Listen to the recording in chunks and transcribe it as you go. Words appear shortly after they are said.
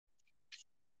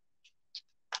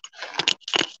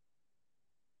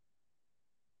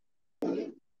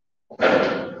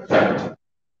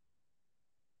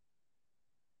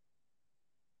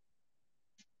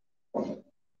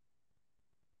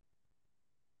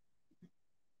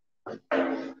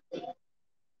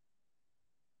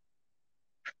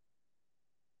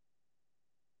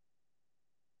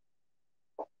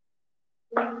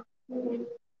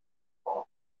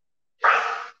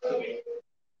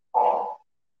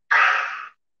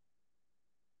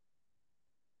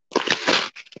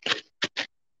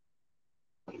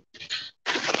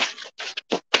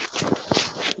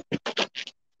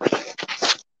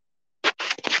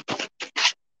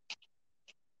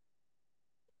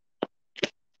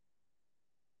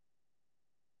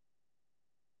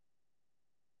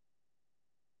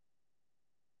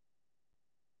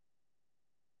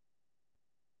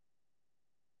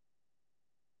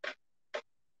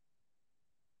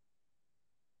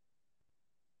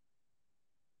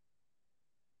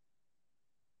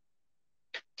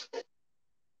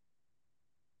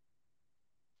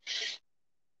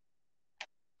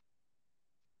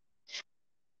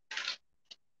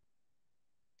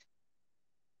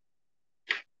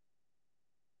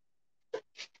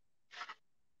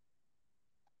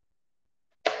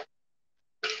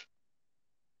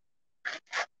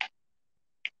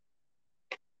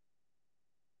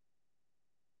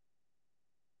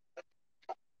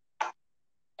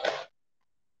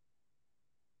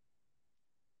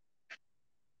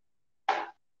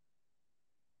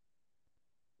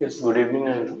Yes, good evening,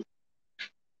 Andrew.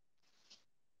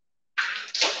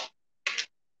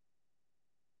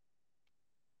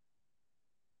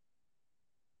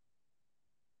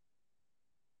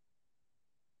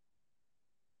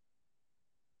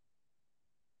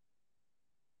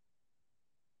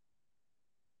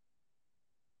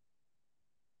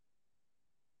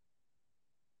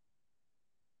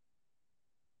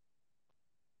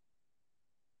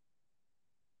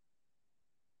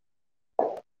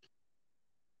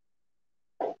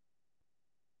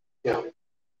 Yeah.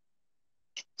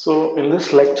 So in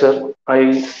this lecture,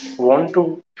 I want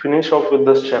to finish off with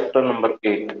this chapter number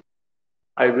 8.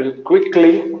 I will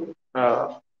quickly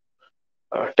uh,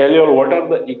 tell you all what are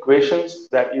the equations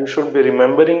that you should be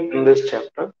remembering in this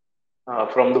chapter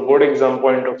from the board exam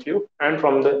point of view and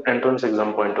from the entrance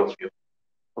exam point of view.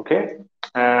 Okay.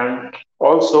 And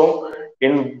also,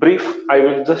 in brief, I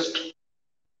will just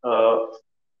uh,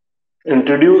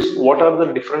 introduce what are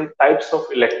the different types of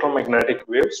electromagnetic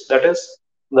waves. That is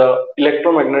the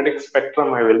electromagnetic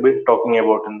spectrum I will be talking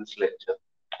about in this lecture.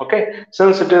 Okay,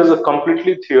 since it is a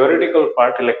completely theoretical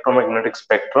part, electromagnetic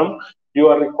spectrum, you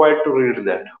are required to read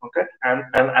that. Okay, and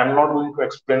I'm not going to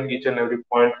explain each and every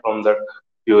point from that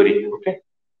theory. Okay,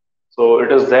 so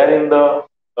it is there in the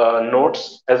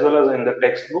notes as well as in the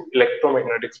textbook,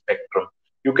 electromagnetic spectrum.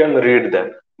 You can read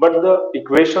that. But the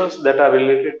equations that are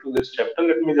related to this chapter,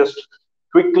 let me just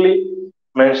quickly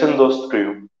mention those to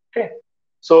you. Okay.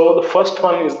 So the first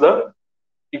one is the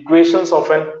equations of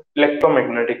an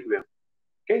electromagnetic wave.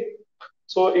 Okay.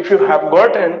 So if you have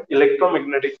got an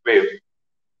electromagnetic wave,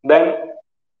 then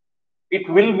it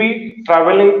will be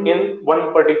traveling in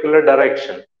one particular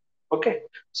direction. Okay,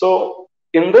 so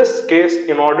in this case,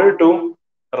 in order to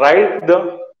write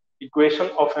the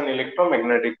equation of an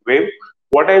electromagnetic wave,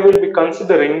 what I will be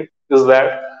considering is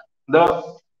that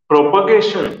the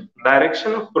propagation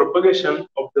direction of propagation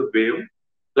of the wave,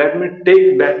 let me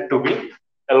take that to be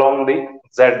along the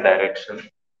z direction.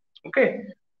 Okay,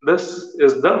 this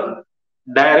is the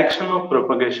direction of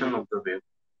propagation of the wave.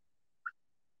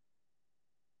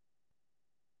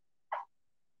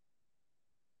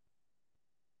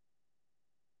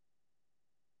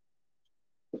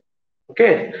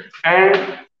 Okay,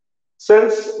 and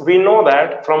since we know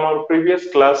that from our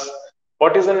previous class,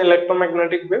 what is an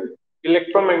electromagnetic wave?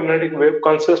 Electromagnetic wave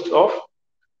consists of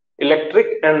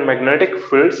electric and magnetic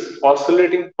fields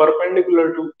oscillating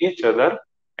perpendicular to each other,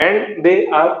 and they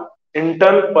are in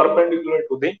turn perpendicular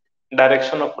to the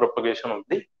direction of propagation of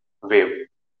the wave.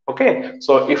 Okay,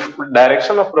 so if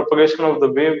direction of propagation of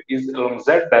the wave is along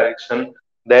z direction,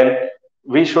 then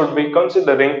we should be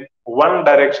considering one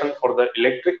direction for the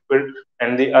electric field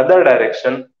and the other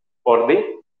direction for the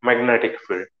magnetic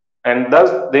field, and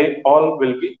thus they all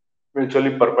will be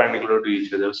mutually perpendicular to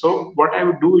each other. So what I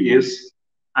would do is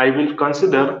I will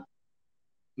consider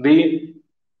the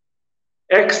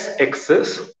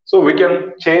x-axis. So we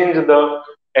can change the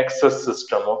axis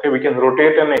system. Okay, we can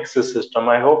rotate an axis system.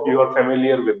 I hope you are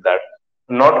familiar with that.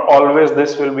 Not always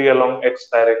this will be along x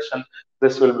direction,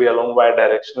 this will be along y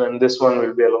direction, and this one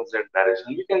will be along z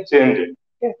direction. We can change it.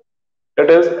 Okay. That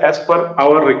is as per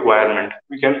our requirement.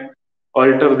 We can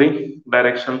alter the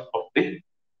direction of the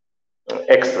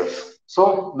axis.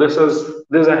 So this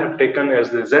I have taken as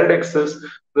the z-axis,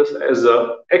 this is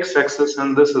a x-axis,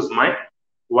 and this is my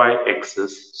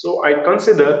y-axis. So I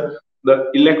consider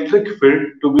the electric field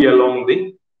to be along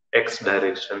the x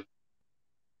direction.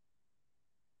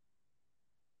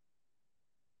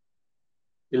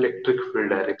 electric field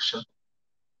direction.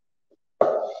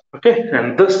 Okay,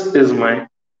 and this is my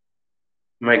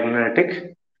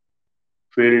magnetic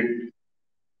field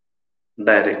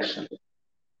direction.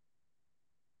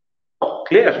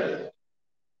 Clear?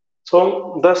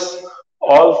 So thus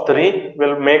all three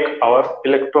will make our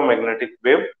electromagnetic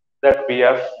wave that we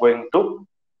are going to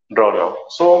draw now.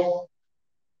 So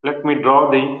let me draw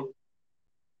the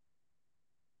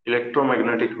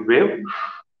electromagnetic wave.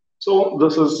 So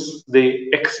this is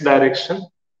the x direction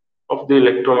of the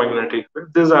electromagnetic wave.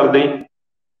 These are the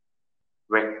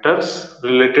vectors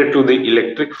related to the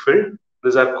electric field.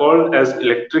 These are called as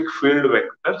electric field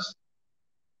vectors,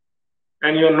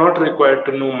 and you are not required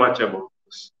to know much about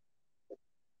this.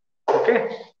 Okay,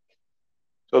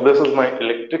 so this is my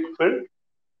electric field.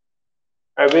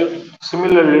 I will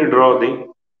similarly draw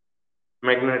the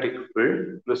magnetic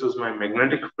field. This is my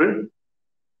magnetic field.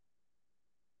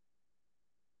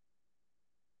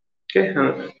 Okay,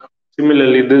 and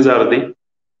similarly, these are the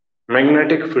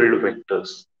magnetic field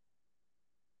vectors.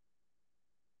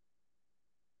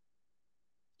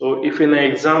 So, if in an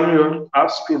exam you are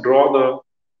asked to draw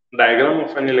the diagram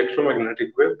of an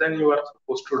electromagnetic wave, then you are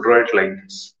supposed to draw it like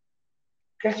this.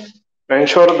 Okay,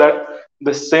 ensure that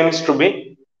this seems to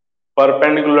be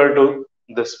perpendicular to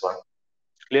this one.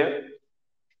 Clear?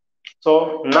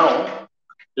 So now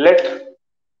let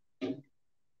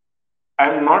I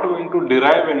am not going to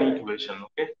derive any equation.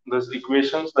 Okay, these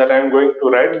equations that I am going to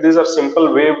write, these are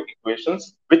simple wave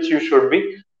equations which you should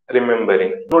be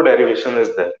remembering. No derivation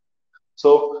is there.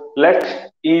 So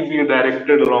let E be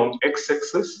directed along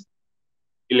x-axis,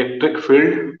 electric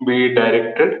field be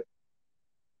directed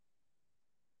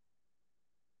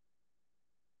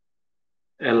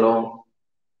along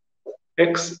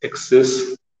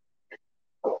x-axis,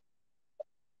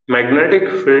 magnetic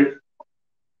field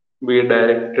be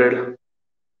directed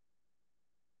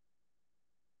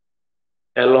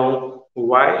along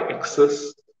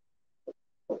y-axis,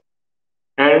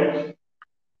 and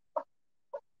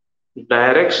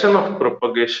direction of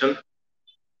propagation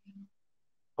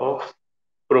of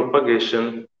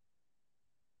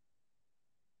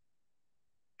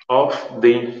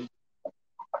the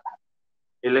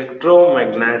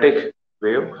electromagnetic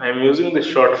wave. I am using the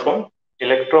short form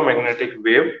electromagnetic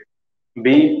wave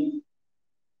be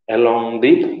along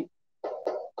the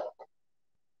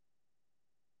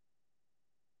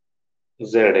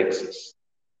z-axis.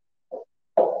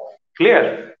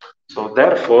 Clear? So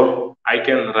therefore, I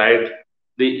can write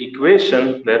the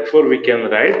equation. Therefore, we can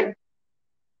write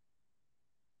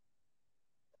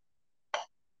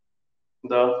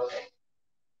the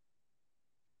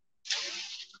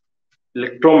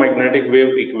electromagnetic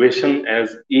wave equation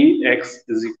as Ex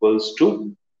is equals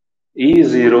to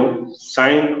E0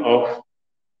 sine of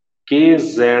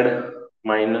kz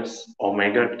minus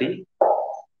omega t.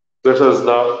 This is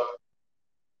the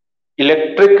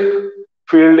electric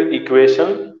field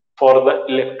equation for the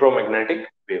electromagnetic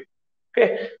wave.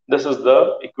 Okay, this is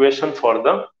the equation for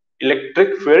the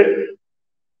electric field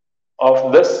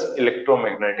of this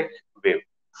electromagnetic wave.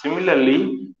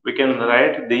 Similarly, we can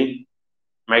write the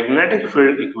magnetic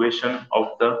field equation of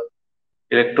the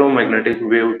electromagnetic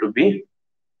wave to be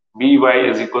By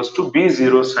is equals to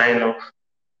B0 sine of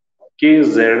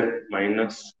kz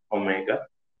minus omega.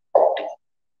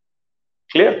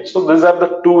 Clear? So these are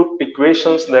the two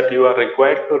equations that you are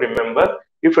required to remember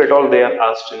if at all they are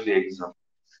asked in the exam.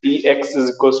 Ex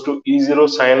is equals to E0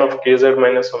 sine of kz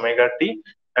minus omega t,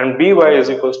 and By is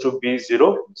equals to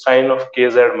B0 sine of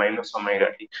kz minus omega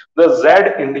t. The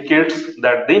Z indicates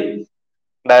that the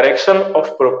direction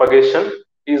of propagation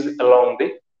is along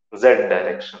the Z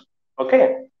direction.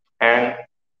 Okay. And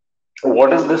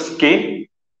what is this K?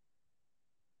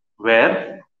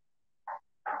 Where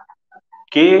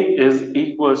K is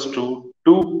equals to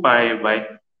 2 pi by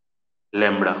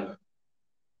lambda.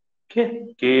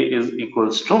 Okay, K is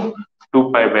equals to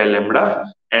 2 pi by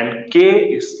lambda, and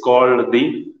K is called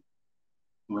the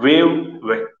wave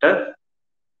vector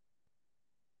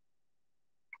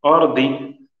or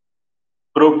the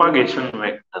propagation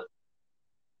vector.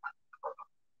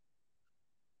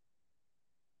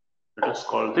 It is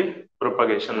called the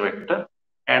propagation vector,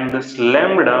 and this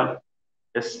lambda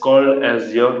is called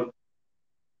as your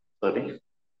K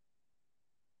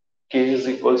is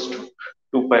equals to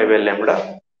 2 pi by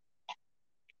lambda.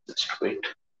 Just wait.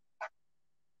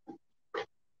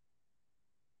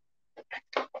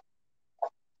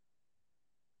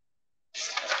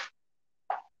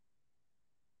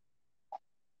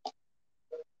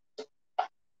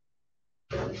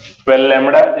 Well,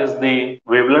 lambda is the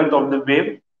wavelength of the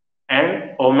wave,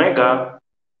 and omega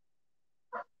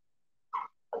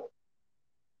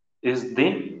is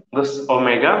this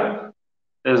omega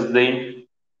is the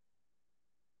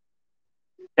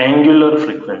angular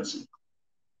frequency.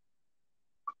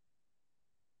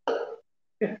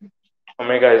 Okay.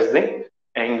 Omega is the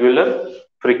angular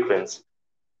frequency.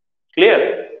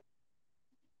 Clear?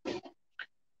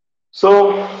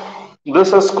 So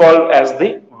this is called as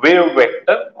the wave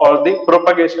vector or the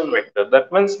propagation vector.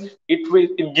 That means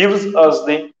it gives us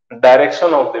the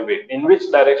direction of the wave, in which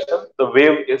direction the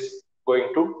wave is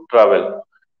going to travel.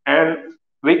 And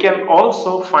we can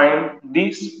also find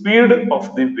the speed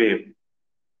of the wave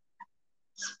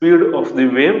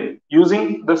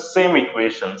using the same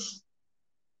equations.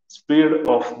 Speed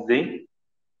of the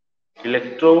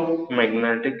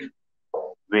electromagnetic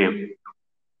wave.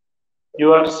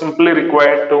 You are simply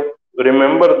required to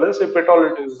remember this. If at all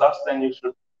it is thus, then you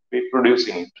should be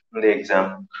producing it in the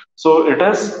exam. So it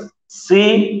is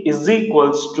C is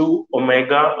equals to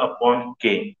omega upon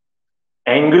K.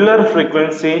 Angular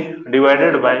frequency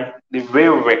divided by the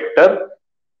wave vector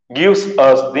gives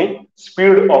us the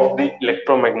speed of the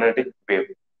electromagnetic wave.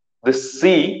 The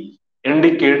C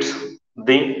indicates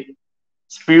the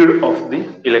speed of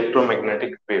the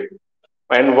electromagnetic wave.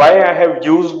 And why I have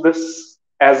used this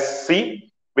as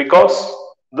C? Because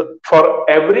for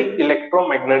every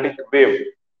electromagnetic wave,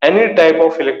 any type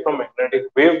of electromagnetic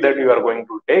wave that you are going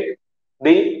to take,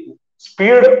 the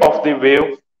speed of the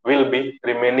wave will be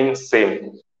remaining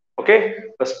same. Okay,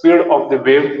 the speed of the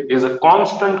wave is a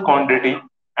constant quantity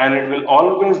and it will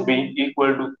always be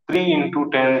equal to 3 into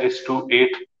 10 raised to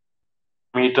 8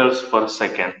 meters per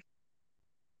second.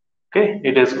 Okay,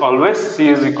 it is always C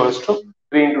is equals to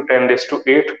 3 into 10 raised to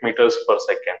 8 meters per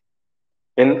second.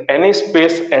 In any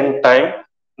space and time,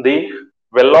 the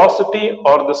velocity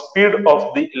or the speed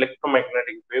of the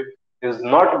electromagnetic wave is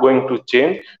not going to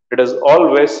change. It is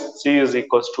always C is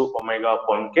equals to omega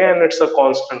upon K and it's a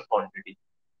constant quantity.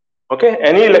 Okay,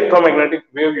 any electromagnetic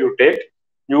wave you take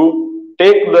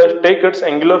its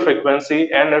angular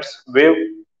frequency and its wave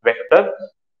vector,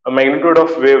 a magnitude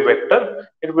of wave vector,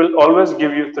 it will always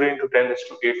give you 3 into 10 raised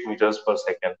to 8 meters per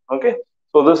second. Okay,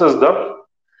 so this is the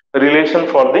relation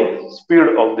for the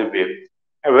speed of the wave,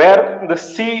 where the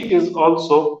C is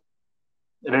also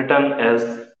written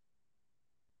as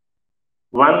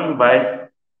 1 by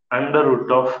under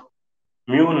root of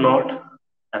mu naught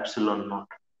epsilon naught.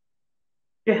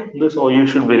 Okay, this all you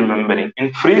should be remembering.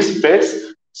 In free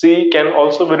space, C can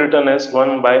also be written as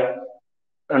 1 by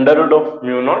under root of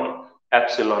mu naught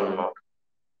epsilon naught.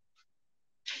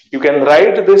 You can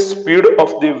write the speed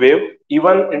of the wave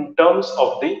even in terms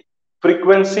of the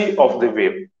frequency of the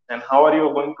wave. And how are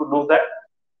you going to do that?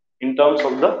 In terms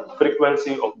of the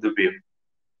frequency of the wave.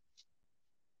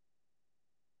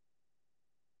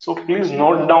 So please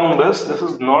note down this. This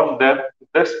is not there.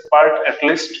 This part, at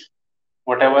least,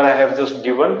 whatever I have just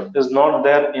given, is not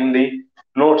there in the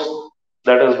notes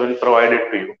that has been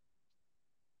provided to you.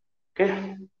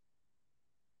 Okay.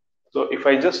 So if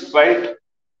I just write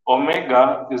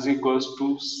omega is equals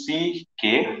to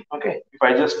Ck. Okay. If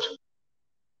I just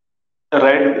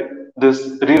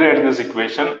rewrite this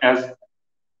equation as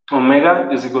omega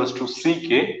is equals to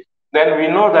Ck, then we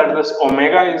know that this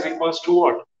omega is equals to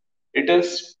what? It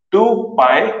is 2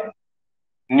 pi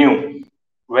nu,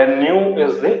 where nu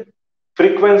is the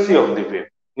frequency of the wave.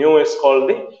 Nu is called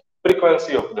the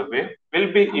frequency of the wave,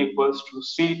 will be equals to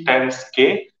C times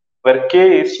K, where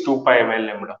K is 2 pi by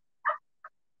lambda.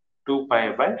 2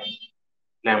 pi by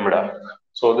lambda.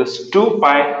 So this 2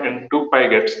 pi and 2 pi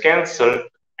gets cancelled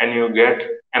and you get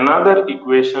another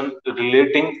equation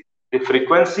relating the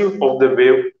frequency of the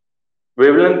wave,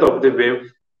 wavelength of the wave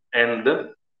and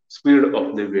the speed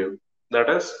of the wave. That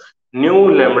is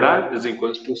nu lambda is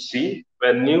equals to C,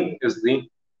 where nu is the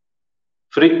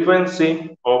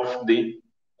frequency of the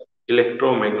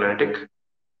electromagnetic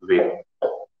wave.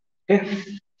 Okay.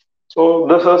 So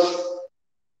this is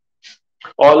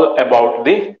all about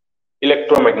the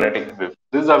electromagnetic wave.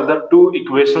 These are the two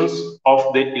equations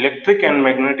of the electric and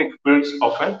magnetic fields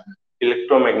of an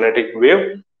electromagnetic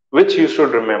wave, which you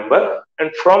should remember.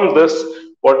 And from this,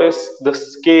 what is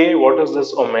this K? What is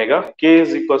this omega? K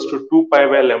is equals to 2 pi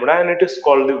by lambda, and it is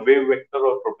called the wave vector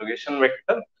or propagation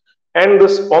vector. And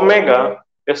this omega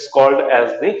is called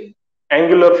as the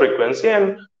angular frequency.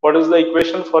 And what is the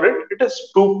equation for it? It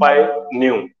is 2 pi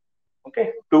nu.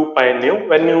 Okay, 2 pi nu,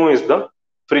 when nu is the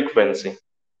frequency.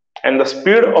 And the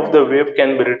speed of the wave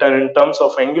can be written in terms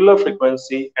of angular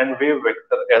frequency and wave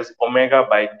vector as omega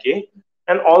by K.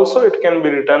 And also it can be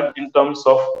written in terms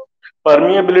of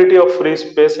permeability of free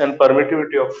space and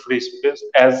permittivity of free space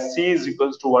as C is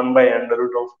equals to 1 by under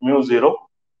root of mu 0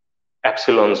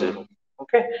 epsilon 0.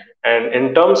 Okay, and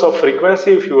in terms of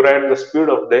frequency, if you write the speed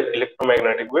of the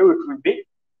electromagnetic wave, it will be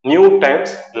nu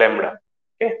times lambda.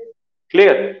 Okay,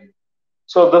 clear?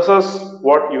 So this is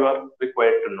what you are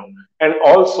required to know. And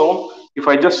also, if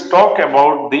I just talk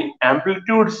about the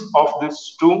amplitudes of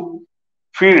these two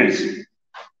fields,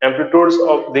 amplitudes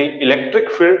of the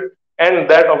electric field and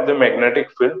that of the magnetic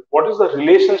field, what is the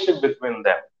relationship between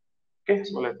them? Okay,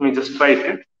 so let me just write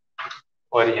it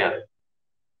over here.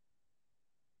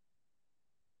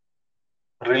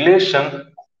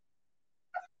 Relation,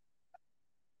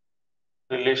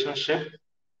 relationship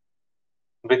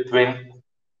between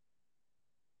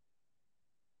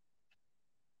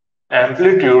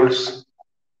amplitudes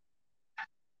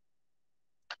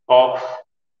of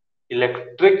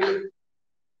electric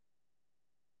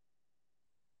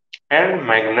and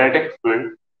magnetic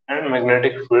field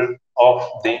of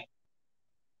the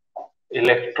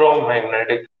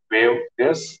electromagnetic wave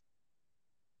is,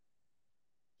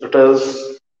 it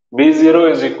is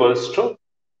B0 is equals to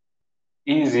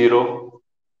E0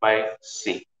 by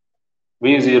C.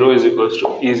 V0 is equals to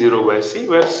E0 by C,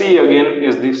 where C again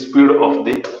is the speed of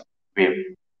the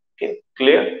wave. Okay,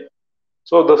 clear?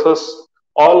 So this is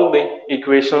all the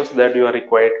equations that you are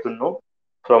required to know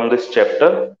from this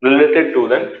chapter related to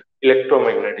the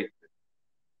electromagnetic.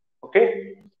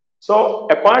 Okay, so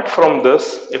apart from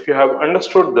this, if you have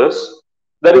understood this,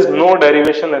 there is no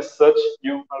derivation as such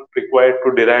you are required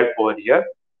to derive over here.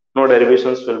 No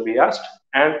derivations will be asked,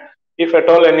 and if at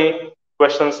all any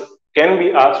questions can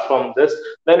be asked from this,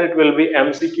 then it will be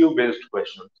MCQ based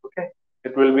questions. Okay,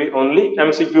 it will be only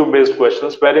MCQ based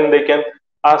questions wherein they can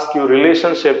ask you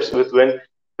relationships between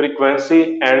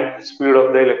frequency and speed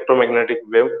of the electromagnetic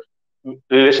wave,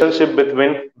 relationship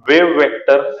between wave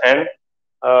vector and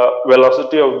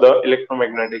velocity of the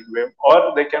electromagnetic wave,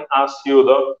 or they can ask you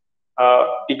the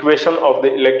equation of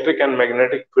the electric and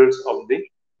magnetic fields of the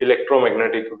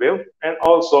electromagnetic wave, and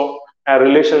also a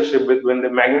relationship between the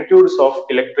magnitudes of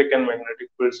electric and magnetic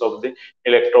fields of the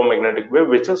electromagnetic wave,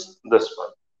 which is this one.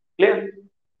 Clear?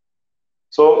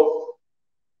 So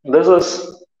this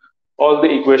is all the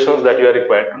equations that you are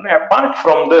required to know. Apart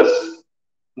from this,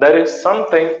 there is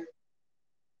something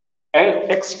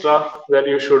extra that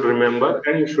you should remember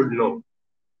and you should know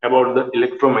about the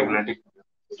electromagnetic wave.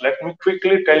 Let me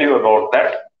quickly tell you about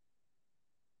that.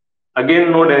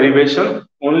 Again, no derivation,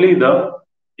 only the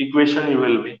equation you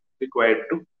will be required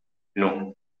to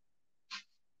know.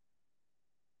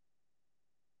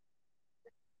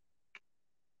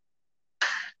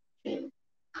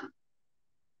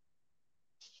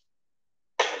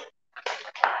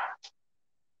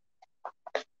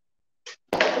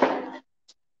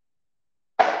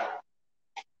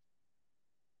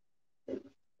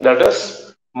 That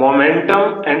is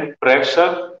momentum and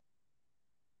pressure,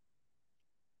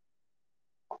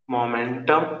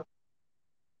 momentum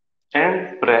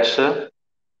and pressure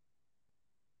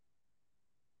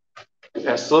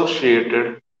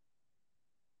associated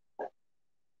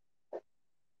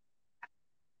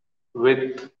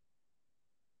with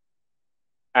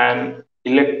an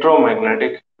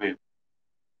electromagnetic wave.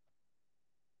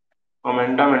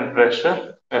 Momentum and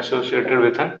pressure associated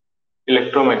with an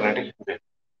electromagnetic wave.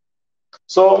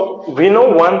 So we know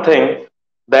one thing,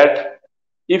 that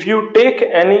if you take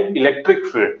any electric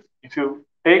field, if you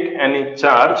take any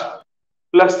charge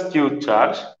plus q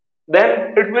charge,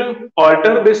 then it will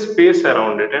alter the space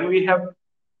around it. And we have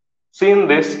seen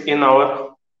this in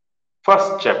our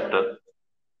first chapter.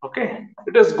 Okay,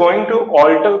 it is going to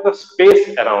alter the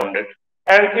space around it.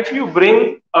 And if you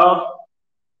bring a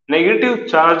negative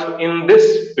charge in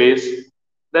this space,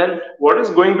 then what is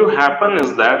going to happen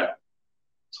is that,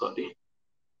 sorry,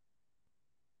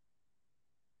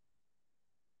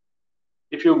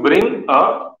 if you bring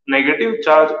a negative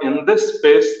charge in this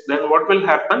space, then what will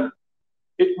happen?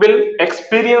 It will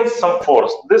experience some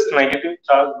force. This negative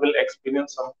charge will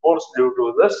experience some force due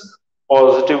to this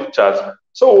positive charge.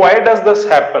 So why does this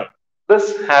happen?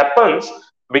 This happens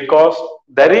because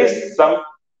there is some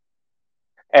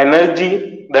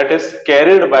energy that is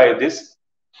carried by this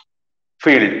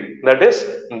field. That is,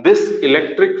 this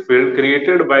electric field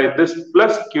created by this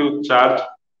plus q charge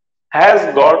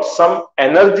has got some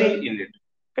energy in it.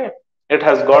 Okay, it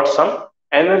has got some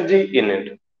energy in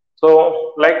it.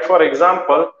 So, like for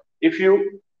example, if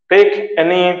you take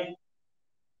any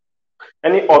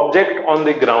object on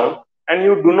the ground and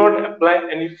you do not apply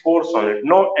any force on it,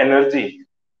 no energy,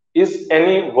 is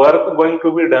any work going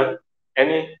to be done?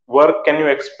 Any work can you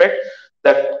expect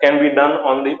that can be done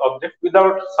on the object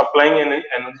without supplying any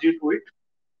energy to it?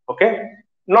 Okay,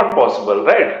 not possible,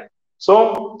 right?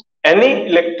 So any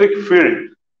electric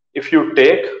field, if you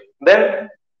take, then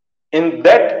in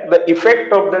that the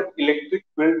effect of that electric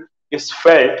field is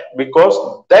felt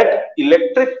because that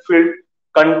electric field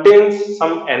contains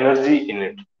some energy in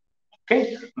it.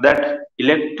 Okay, that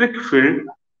electric field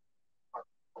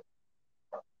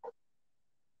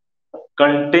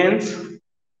contains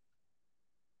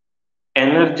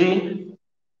energy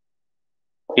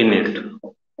in it.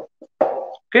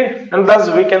 Okay, and thus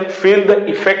we can feel the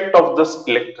effect of this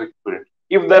electric field.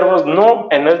 If there was no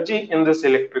energy in this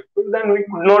electric field, then we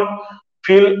could not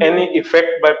feel any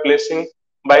effect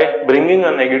by bringing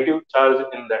a negative charge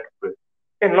in that field.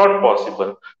 Okay, not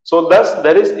possible. So thus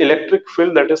there is electric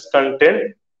field that is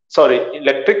contained, sorry,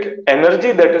 electric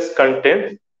energy that is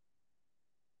contained.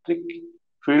 Electric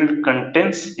field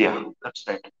contains, yeah, that's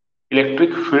right.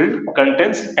 Electric field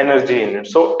contains energy in it.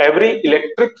 So every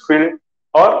electric field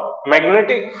or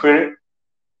magnetic field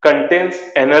contains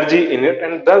energy in it,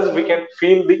 and thus we can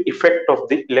feel the effect of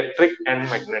the electric and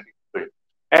magnetic field.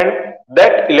 And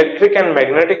that electric and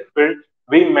magnetic field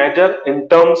we measure in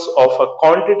terms of a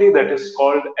quantity that is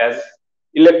called as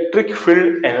electric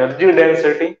field energy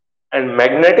density and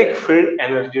magnetic field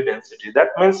energy density. That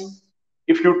means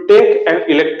if you take an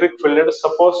electric field,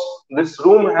 suppose this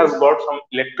room has got some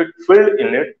electric field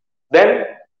in it, then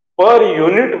per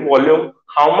unit volume,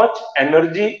 how much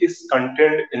energy is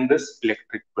contained in this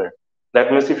electric field.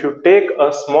 That means if you take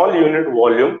a small unit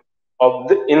volume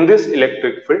in this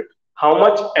electric field, how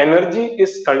much energy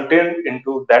is contained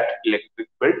into that electric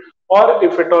field, or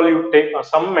if at all you take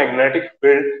some magnetic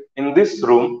field in this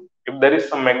room, if there is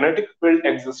some magnetic field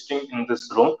existing in this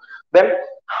room, then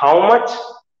how much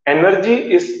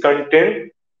energy is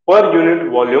contained per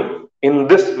unit volume in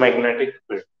this magnetic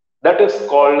field. That is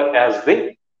called as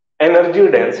the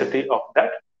energy density of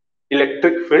that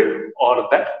electric field or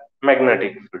that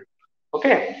magnetic field.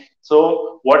 Okay,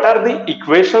 so what are the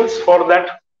equations for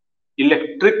that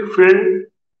electric field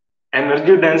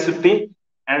energy density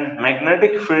and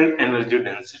magnetic field energy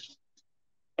density?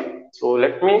 So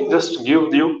let me just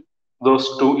give you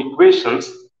those two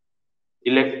equations.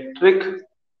 Electric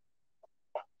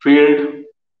field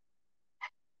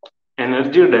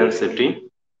energy density,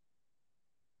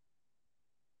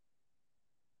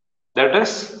 that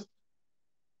is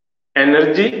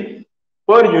energy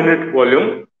per unit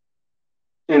volume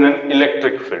in an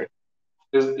electric field,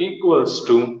 is equals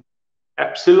to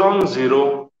epsilon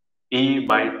 0 E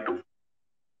by 2.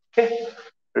 Okay,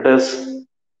 it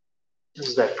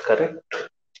is that correct?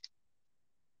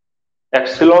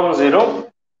 Epsilon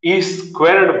 0 E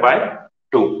squared by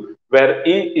 2, where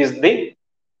E is the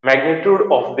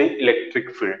magnitude of the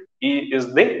electric field. E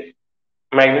is the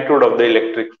magnitude of the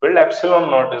electric field. Epsilon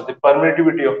naught is the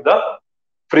permittivity of the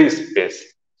free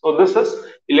space. So this is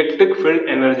electric field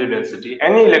energy density.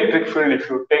 Any electric field, if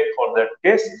you take for that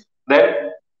case,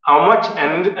 then how much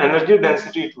energy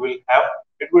density it will have,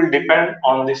 it will depend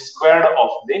on the square of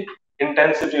the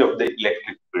intensity of the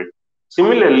electric field.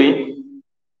 Similarly,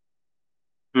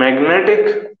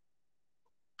 magnetic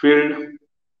field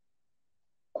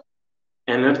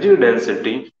energy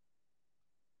density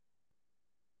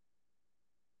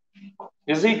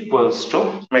is equals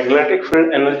to magnetic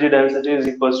field energy density is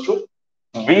equals to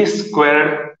V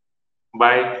squared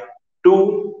by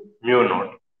 2 mu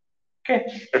naught. Okay,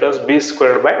 it is B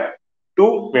squared by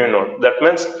 2 mu naught. That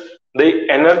means the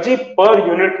energy per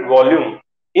unit volume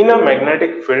in a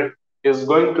magnetic field is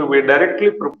going to be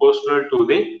directly proportional to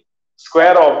the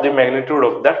square of the magnitude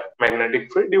of that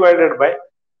magnetic field divided by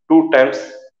 2 times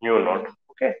mu naught.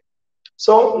 Okay,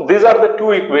 so these are the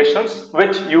two equations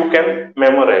which you can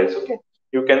memorize. Okay,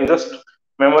 you can just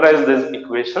memorize these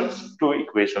equations, two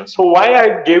equations. So why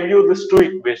I gave you these two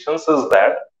equations is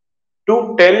that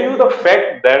to tell you the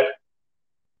fact that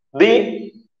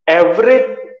the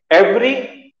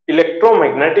every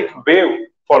electromagnetic wave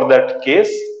for that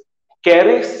case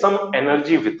carries some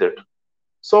energy with it.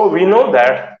 So we know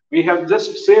that we have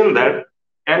just seen that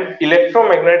an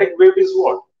electromagnetic wave is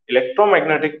what?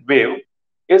 Electromagnetic wave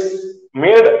is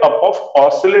made up of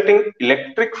oscillating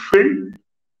electric field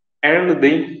and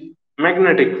the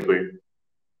magnetic field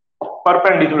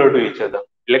perpendicular to each other.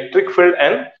 Electric field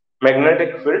and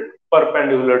magnetic field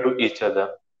perpendicular to each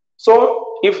other.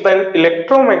 So if the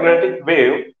electromagnetic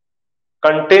wave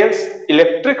contains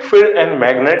electric field and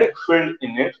magnetic field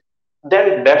in it,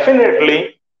 then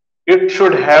definitely it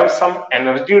should have some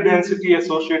energy density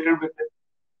associated with it.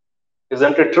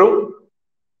 Isn't it true?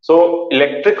 So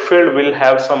electric field will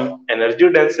have some energy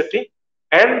density,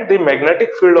 and the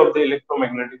magnetic field of the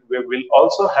electromagnetic wave will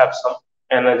also have some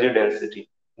energy density.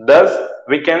 Thus,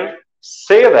 we can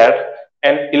say that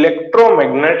an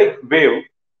electromagnetic wave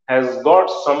has got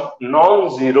some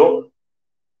non-zero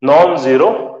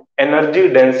energy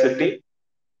density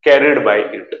carried by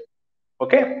it.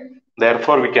 Okay,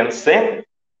 therefore we can say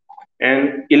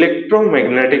an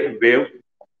electromagnetic wave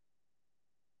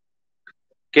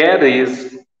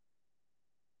carries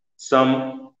some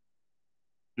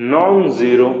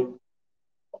non-zero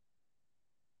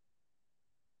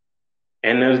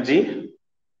energy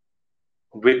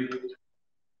with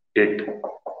it.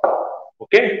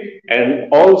 Okay,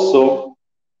 and also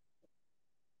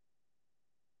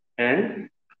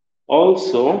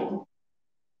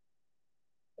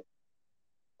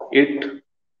it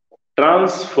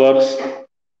transfers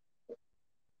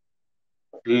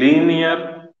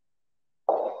linear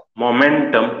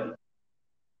momentum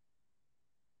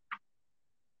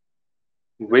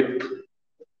with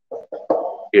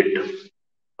it.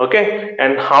 Okay,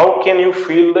 and how can you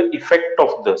feel the effect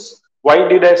of this? Why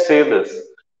did I say this?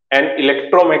 And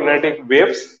electromagnetic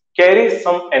waves carry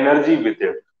some energy with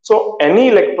it. So any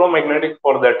electromagnetic,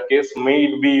 for that case, may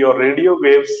it be your radio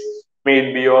waves, may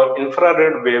it be your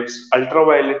infrared waves,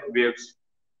 ultraviolet waves,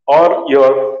 or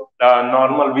your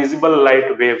normal visible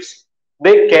light waves,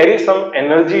 they carry some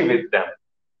energy with them.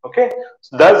 Okay,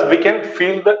 thus we can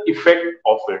feel the effect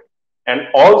of it, and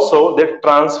also they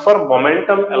transfer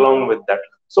momentum along with that.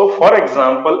 So for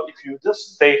example, if you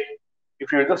just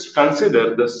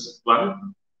consider this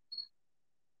one,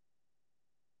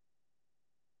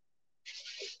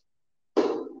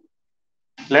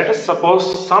 let us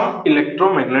suppose some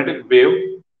electromagnetic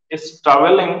wave is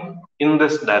traveling in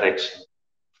this direction.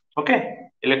 Okay,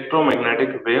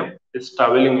 electromagnetic wave is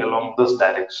traveling along this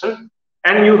direction,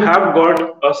 and you have got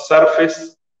a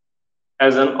surface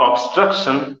as an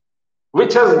obstruction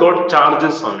which has got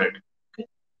charges on it. Okay?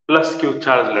 Plus Q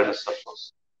charge, let us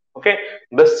suppose. Okay,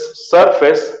 this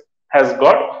surface has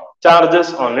got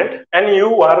charges on it, and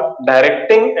you are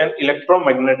directing an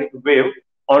electromagnetic wave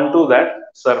onto that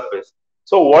surface.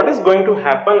 So, what is going to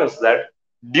happen is that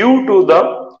due to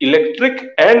the electric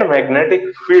and magnetic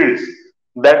fields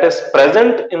that is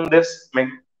present in this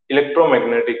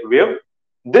electromagnetic wave,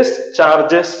 these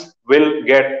charges will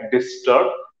get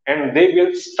disturbed and they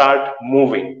will start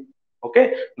moving.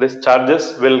 Okay, these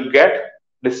charges will get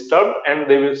disturbed and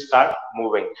they will start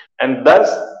moving, and thus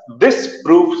this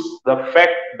proves the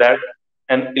fact that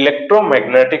an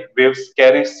electromagnetic waves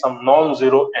carries some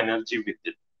non-zero energy with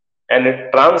it, and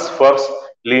it transfers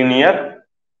linear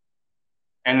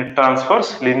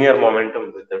linear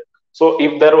momentum with it. So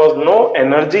if there was no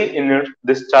energy in it,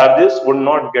 these charges would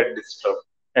not get disturbed,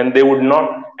 and they would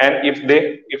not. And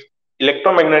if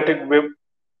electromagnetic wave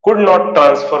could not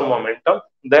transfer momentum,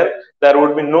 then there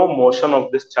would be no motion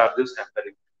of these charges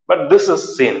happening. But this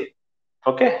is seen.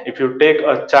 Okay, if you take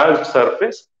a charged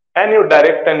surface and you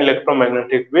direct an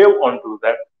electromagnetic wave onto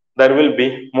that, there will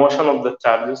be motion of the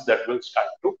charges that will start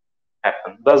to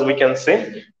happen. Thus, we can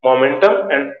say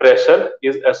momentum and pressure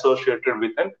is associated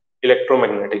with an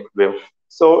electromagnetic wave.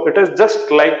 So, it is just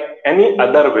like any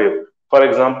other wave. For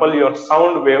example, your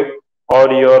sound wave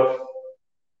or your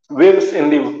waves in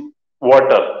the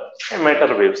water,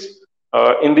 matter waves,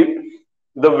 in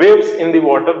the waves in the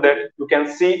water that you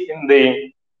can see in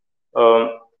the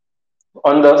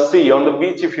on the sea, on the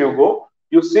beach, if you go,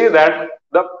 you see that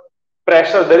the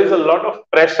pressure, there is a lot of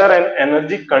pressure and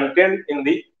energy contained in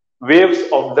the waves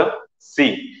of the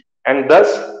sea. And thus,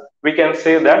 we can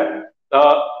say that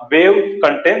the wave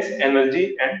contains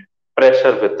energy and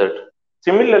pressure with it.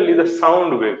 Similarly, the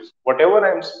sound waves, whatever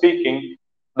I am speaking,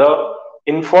 the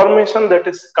information that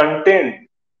is contained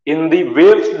in the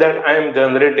waves that I am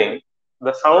generating,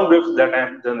 the sound waves that I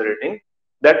am generating,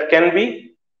 that can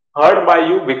be heard by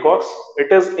you because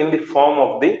it is in the form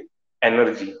of the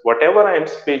energy. Whatever I am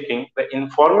speaking, the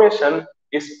information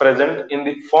is present in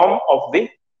the form of the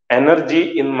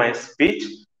energy in my speech,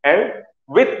 and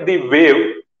with the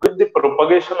wave, with the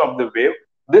propagation of the wave,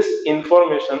 this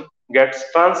information gets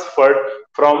transferred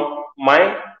from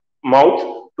my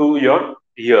mouth to your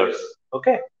ears.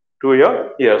 Okay, to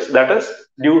your ears. That is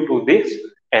due to this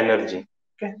energy.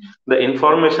 Okay, the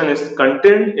information is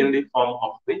contained in the form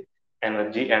of the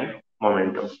energy and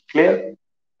momentum. Clear?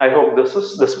 I hope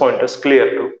this point is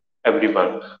clear to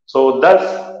everyone. So thus,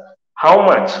 how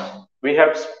much we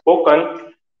have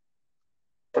spoken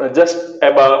just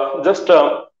about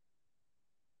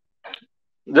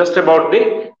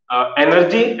the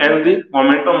energy and the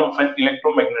momentum of an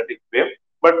electromagnetic wave,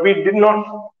 but we did not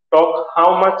talk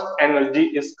how much energy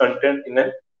is contained in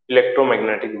an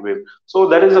electromagnetic wave. So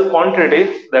there is a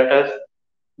quantity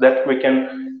that we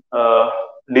can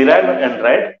derive and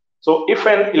write. So if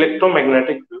an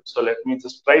electromagnetic wave, so let me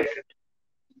just write it.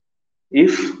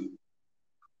 If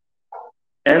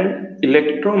an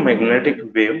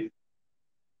electromagnetic wave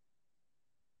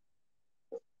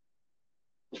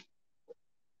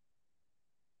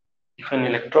an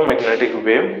electromagnetic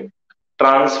wave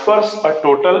transfers a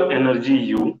total energy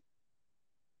U,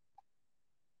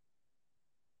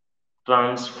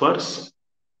 transfers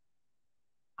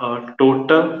a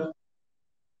total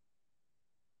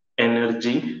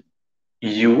energy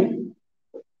U,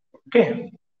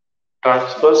 okay,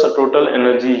 transfers a total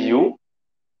energy U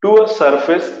to a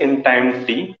surface in time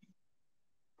t,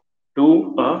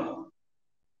 to a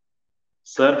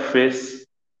surface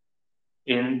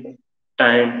in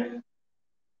time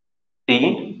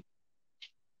t,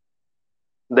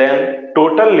 then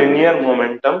total linear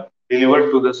momentum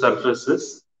delivered to the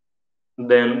surfaces,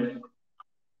 then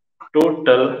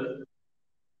total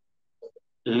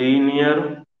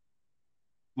linear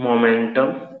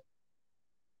momentum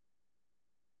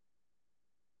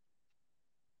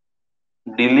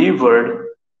delivered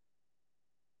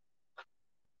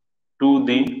to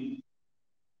the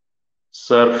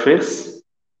surface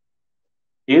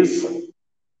is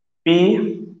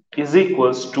P is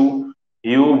equals to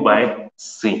U by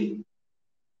C.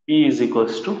 P is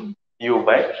equals to U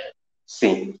by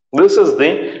C. This is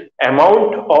the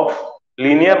amount of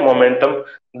linear momentum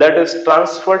that is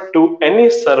transferred to any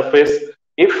surface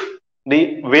if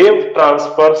the wave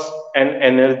transfers an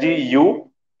energy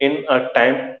U in a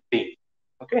time t.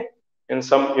 Okay, in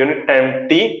some unit time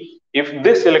t, if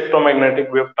this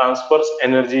electromagnetic wave transfers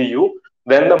energy U,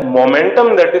 then the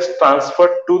momentum that is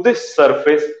transferred to this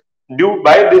surface due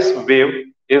by this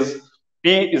wave is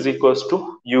P is equals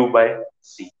to U by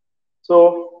C.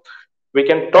 So we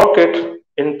can talk it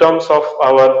in terms of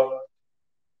our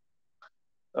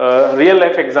real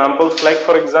life examples. Like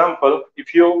for example,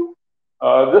 if you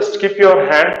just keep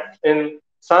your hand in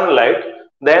sunlight,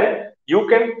 then you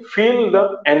can feel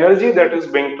the energy that is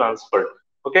being transferred.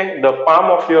 Okay, the palm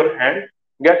of your hand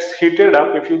gets heated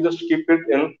up if you just keep it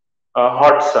in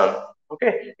hot sun.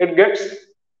 Okay, it gets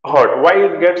hot. Why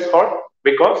it gets hot?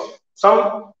 Because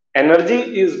some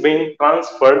energy is being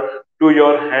transferred to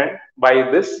your hand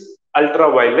by this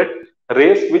ultraviolet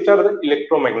rays, which are the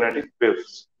electromagnetic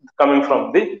waves coming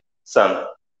from the sun.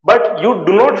 But you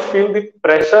do not feel the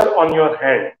pressure on your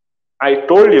hand. I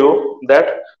told you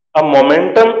that a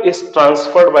momentum is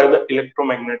transferred by the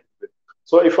electromagnetic wave.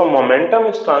 So if a momentum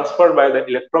is transferred by the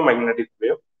electromagnetic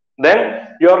wave, then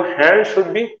your hand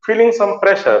should be feeling some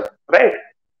pressure, right?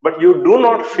 But you do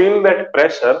not feel that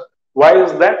pressure. Why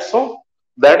is that so?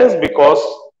 That is because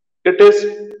it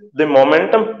is the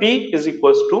momentum P is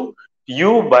equals to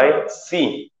U by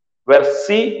C, where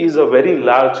C is a very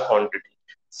large quantity.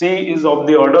 C is of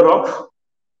the order of,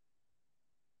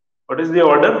 what is the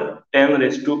order? 10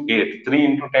 raised to 8, 3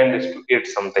 into 10 raised to 8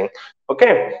 something.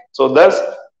 Okay, so thus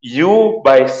U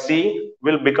by C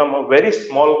will become a very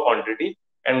small quantity,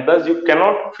 and thus you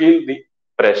cannot feel the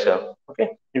pressure. Okay,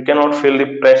 you cannot feel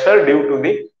the pressure due to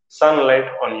the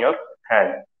sunlight on your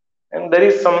hand. And there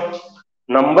is some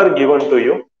number given to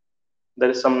you. There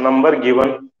is some number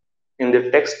given in the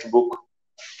textbook.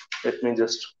 Let me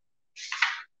just.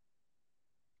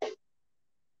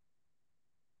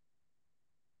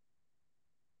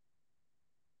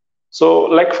 So,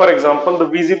 like for example, the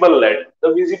visible light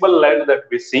that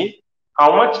we see,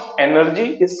 how much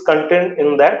energy is contained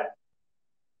in that?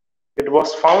 It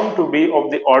was found to be of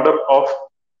the order of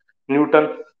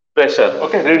Newton pressure,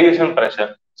 okay, radiation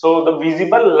pressure. So, the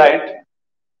visible light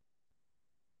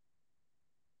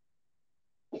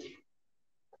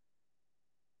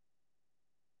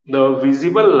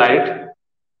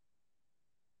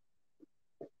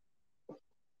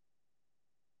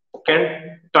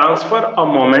can transfer a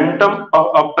momentum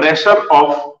of a pressure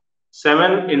of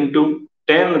 7 into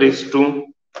 10 raised to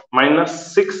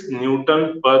minus 6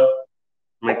 Newton per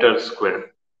meter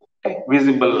square. Okay,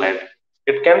 visible light.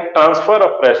 It can transfer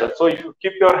a pressure. So if you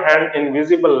keep your hand in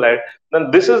visible light, then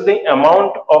this is the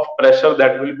amount of pressure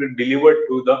that will be delivered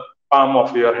to the palm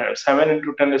of your hand. 7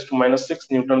 into 10 is to minus 6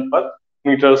 Newton per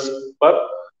meters per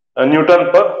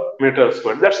Newton per meter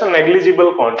square. That's a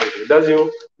negligible quantity. Thus,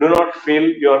 you do not feel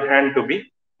your hand to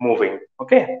be moving.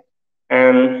 Okay,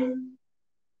 and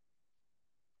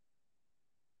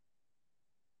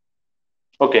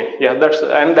okay, yeah,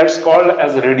 that's called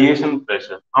as radiation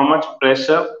pressure. How much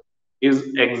pressure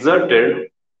is exerted?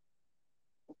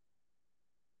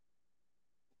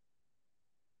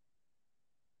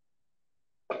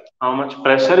 How much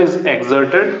pressure is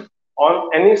exerted on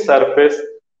any surface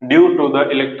due to the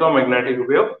electromagnetic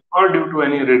wave or due to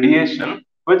any radiation,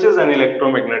 which is an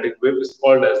electromagnetic wave, is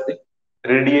called as the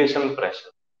radiation pressure.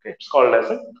 Okay, it's called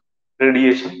as a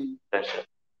radiation pressure.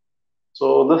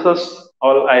 So this is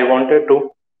all I wanted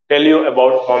to tell you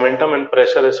about momentum and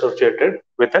pressure associated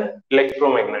with an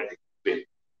electromagnetic wave.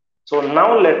 So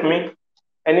now let me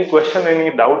Any question,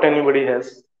 any doubt anybody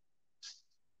has?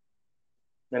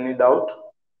 Any doubt?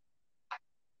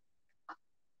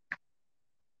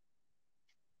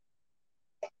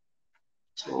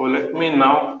 So let me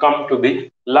now come to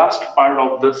the last part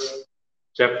of this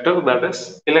chapter, that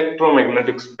is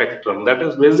electromagnetic spectrum. That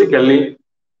is basically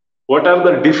what are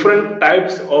the different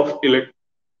types of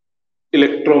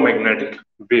electromagnetic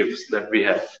waves that we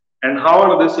have, and how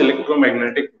are these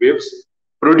electromagnetic waves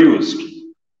produced.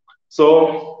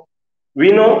 So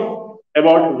we know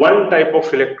about one type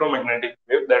of electromagnetic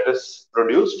wave that is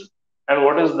produced, and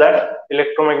what is that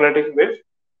electromagnetic wave?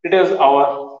 It is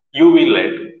our UV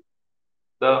light,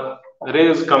 the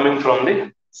rays coming from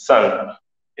the sun.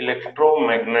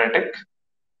 Electromagnetic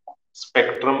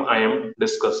spectrum I am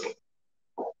discussing.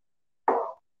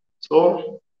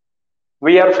 So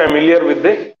we are familiar with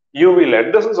the UV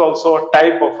light. This is also a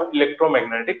type of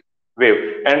electromagnetic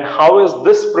wave. And how is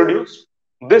this produced?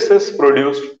 This is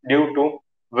produced due to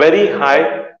very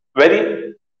high,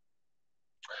 very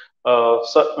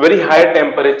high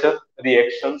temperature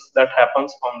reactions that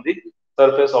happens on the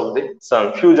surface of the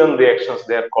sun. Fusion reactions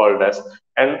they are called as.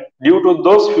 And due to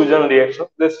those fusion reactions,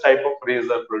 this type of rays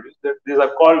are produced. These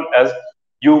are called as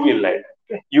UV light,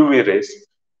 okay? UV rays.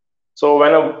 So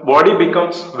when a body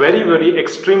becomes very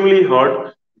extremely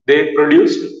hot, they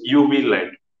produce UV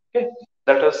light. Okay,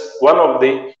 that is one of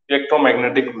the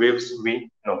electromagnetic waves we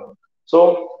know.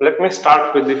 So let me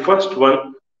start with the first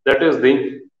one, that is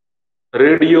the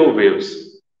radio waves.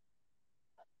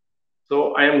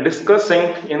 So I am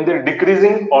discussing in the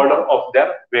decreasing order of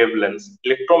their wavelengths,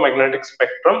 electromagnetic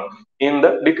spectrum in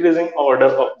the decreasing order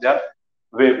of their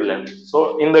wavelength.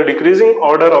 So in the decreasing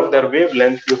order of their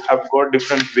wavelength, you have got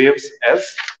different waves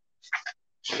as,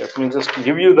 let me just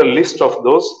give you the list of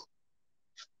those.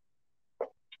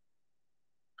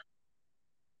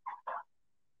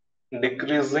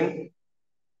 Decreasing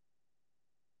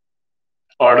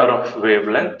order of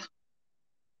wavelength.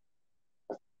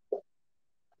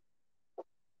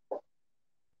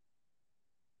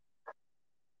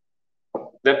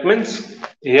 That means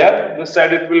here this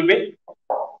side it will be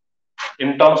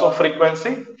in terms of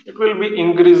frequency, it will be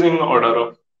increasing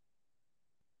order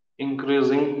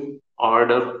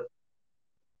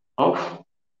of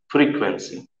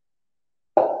frequency.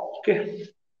 Okay.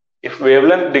 If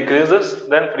wavelength decreases,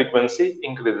 then frequency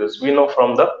increases. We know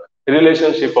from the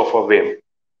relationship of a wave.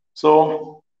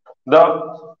 So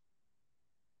the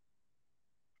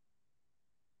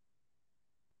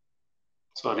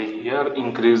here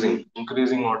increasing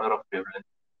order of wavelength.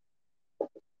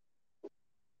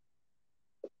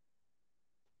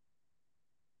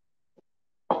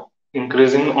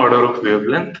 Increasing order of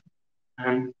wavelength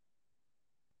and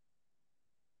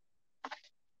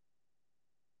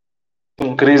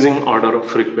increasing order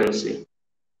of frequency.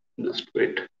 Just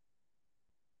wait.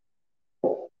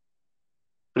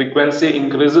 Frequency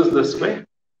increases this way,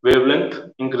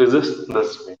 wavelength increases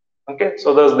this way. Okay,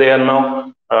 so thus they are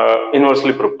now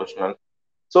inversely proportional.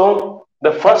 So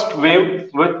the first wave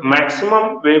with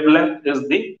maximum wavelength is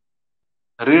the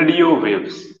radio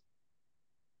waves.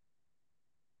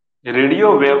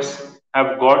 Radio waves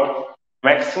have got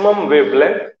maximum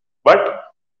wavelength but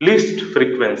least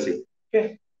frequency.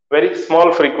 Okay, very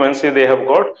small frequency they have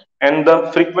got, and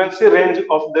the frequency range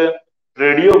of the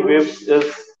radio waves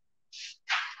is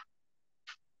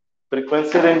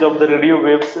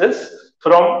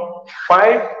from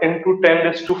 5 into 10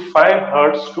 raised to 5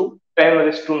 hertz to 10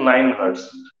 raised to 9 hertz.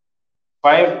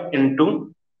 5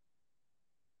 into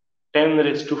 10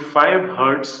 raised to 5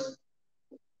 hertz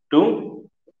to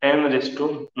 10 raised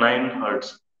to 9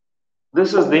 hertz.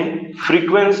 This is the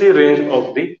frequency range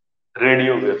of the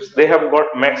radio waves. They have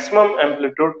got maximum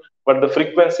amplitude, but the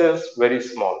frequency is very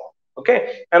small.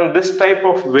 Okay, and this type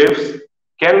of waves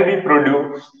can be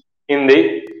produced in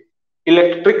the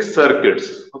electric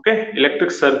circuits. Okay,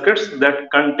 electric circuits that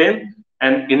contain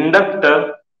an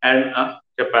inductor and a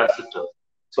capacitor.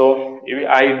 So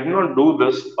I did not do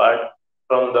this part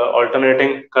from the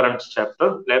alternating currents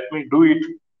chapter. Let me do it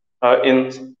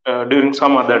in during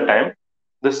some other time.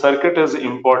 This circuit is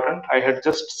important. I had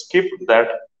just skipped that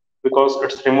because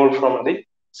it's removed from the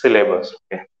syllabus.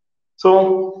 Okay.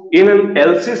 So in an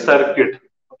LC circuit,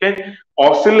 okay,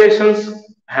 oscillations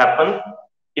happen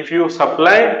if you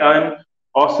supply an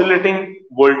oscillating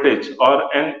voltage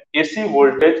or an AC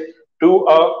voltage to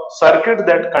a circuit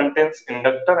that contains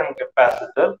inductor and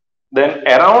capacitor. Then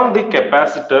around the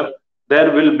capacitor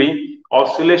there will be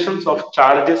oscillations of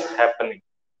charges happening.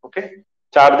 Okay,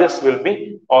 charges will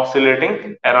be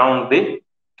oscillating around the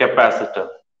capacitor,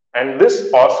 and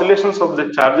this oscillations of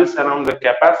the charges around the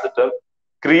capacitor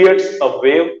creates a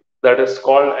wave that is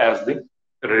called as the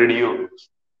radio waves.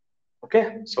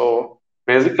 Okay, so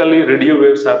basically radio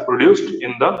waves are produced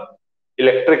in the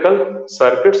electrical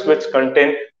circuits which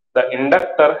contain the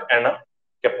inductor and a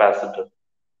capacitor.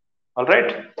 All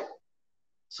right.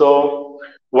 So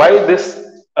why this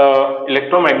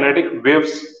electromagnetic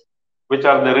waves, which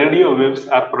are the radio waves,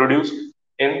 are produced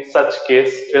in such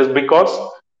case is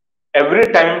because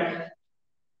every time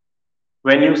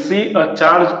when you see a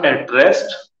charge at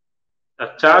rest, a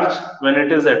charge when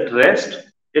it is at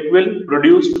rest, it will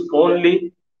produce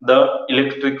only the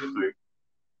electric field.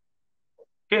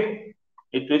 Okay,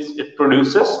 it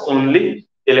produces only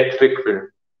electric field.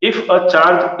 If a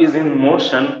charge is in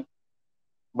motion,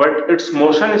 but its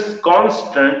motion is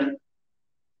constant,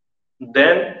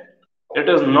 then it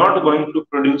is not going to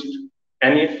produce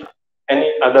any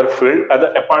other field other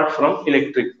apart from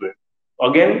electric field.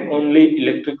 Again, only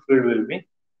electric field will be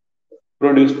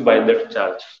produced by that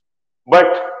charge.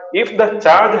 But if the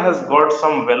charge has got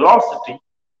some velocity,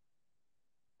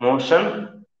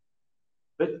 motion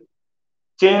with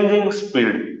changing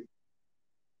speed,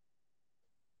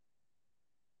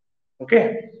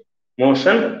 okay,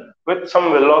 motion with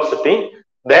some velocity,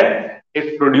 then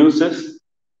it produces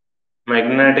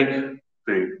magnetic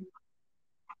field.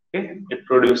 Okay,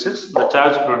 the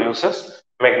charge produces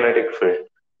magnetic field.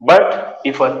 But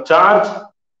if a charge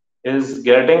is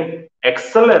getting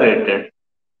accelerated,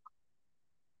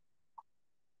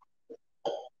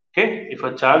 okay, if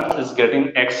a charge is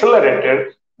getting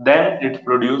accelerated, then it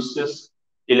produces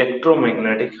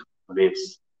electromagnetic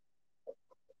waves.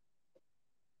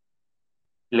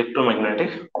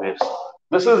 Electromagnetic waves.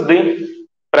 This is the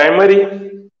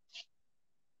primary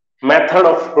method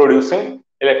of producing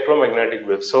electromagnetic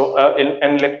waves. So,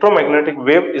 an electromagnetic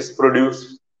wave is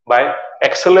produced by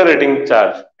accelerating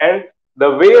charge, and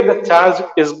the way the charge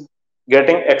is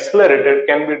getting accelerated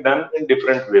can be done in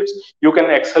different ways. You can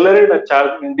accelerate a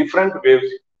charge in different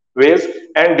ways,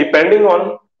 and depending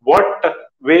on what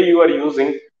way you are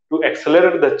using to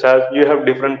accelerate the charge, you have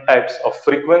different types of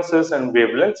frequencies and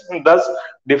wavelengths, and thus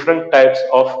different types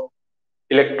of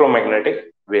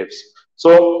electromagnetic waves.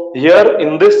 So here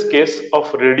in this case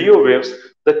of radio waves,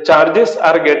 the charges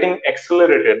are getting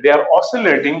accelerated. They are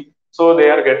oscillating, so they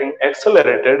are getting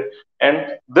accelerated,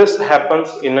 and this happens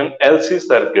in an LC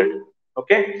circuit.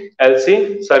 Okay,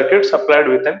 LC circuit supplied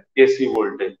with an AC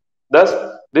voltage. Thus,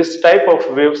 this type of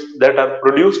waves that are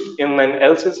produced in an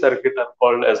LC circuit are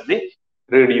called as the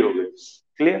radio waves.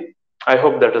 Clear? I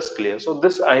hope that is clear. So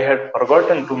this I had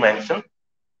forgotten to mention.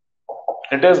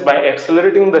 It is by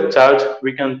accelerating the charge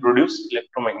we can produce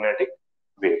electromagnetic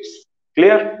waves.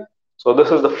 Clear? So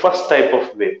this is the first type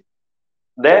of wave.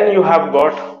 Then you have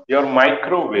got your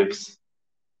microwaves.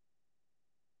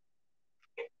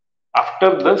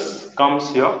 After this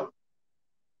comes your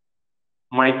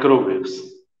microwaves.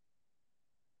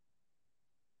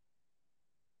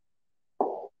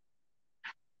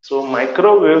 So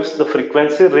microwaves, the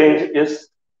frequency range is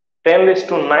 10 raised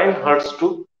to 9 hertz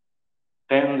to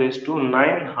 10 raised to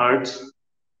 9 hertz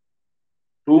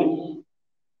to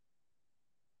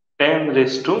 10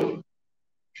 raised to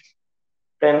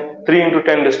 10, 3 into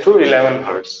 10 raised to 11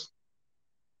 hertz.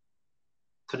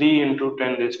 3 into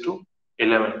 10 raised to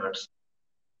 11 hertz.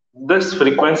 This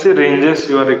frequency ranges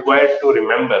you are required to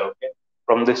remember, okay,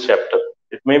 from this chapter.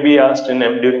 It may be asked in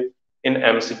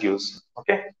MCQs,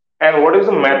 okay. And what is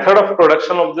the method of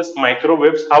production of this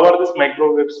microwaves? How are these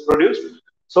microwaves produced?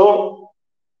 So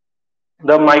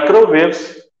the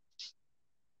microwaves,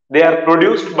 they are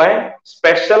produced by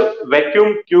special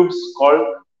vacuum tubes called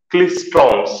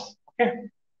klystrons. Okay,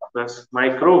 thus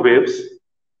microwaves,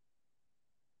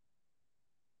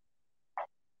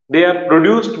 they are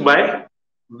produced by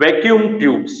vacuum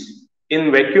tubes.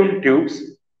 In vacuum tubes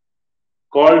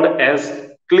called as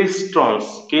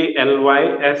klystrons, Klystrons.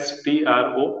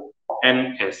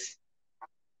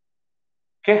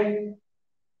 Okay,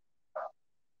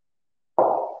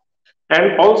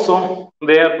 and also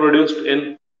they are produced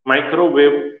in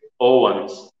microwave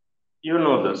ovens. You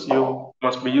know this. You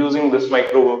must be using this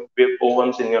microwave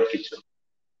ovens in your kitchen.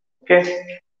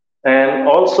 Okay, and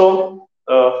also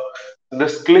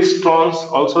this klystrons,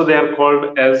 also they are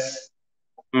called as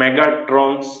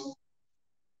megatrons.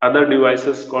 Other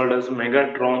devices called as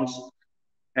megatrons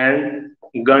and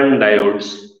gun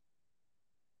diodes.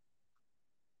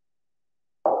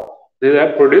 They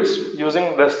are produced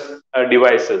using this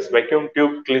devices: vacuum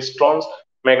tube, klystrons,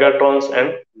 megatrons,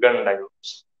 and gun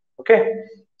diodes. Okay,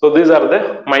 so these are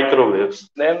the microwaves.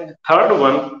 Then third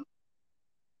one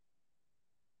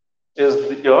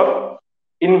is your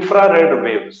infrared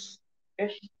waves.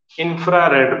 Okay?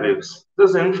 Infrared waves.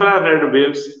 These infrared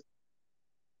waves,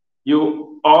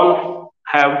 you all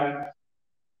have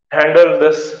handle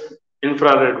this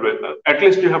infrared wave. At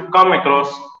least you have come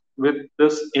across with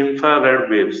this infrared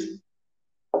waves.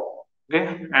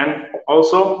 Okay, and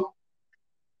also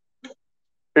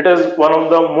it is one of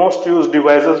the most used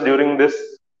devices during this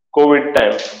COVID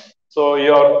time. So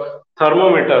your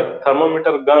thermometer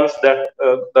guns that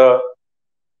the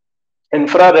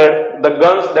infrared, the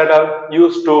guns that are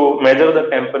used to measure the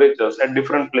temperatures at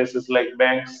different places like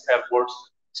banks, airports,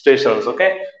 stations.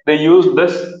 Okay, they use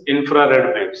this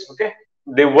infrared waves. Okay,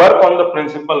 they work on the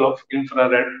principle of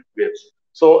infrared waves.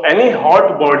 So any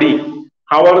hot body,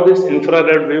 how are these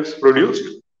infrared waves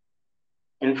produced?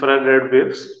 Infrared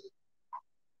waves,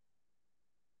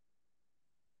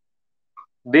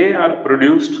 they are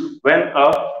produced when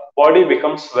a body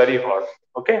becomes very hot.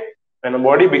 Okay, when a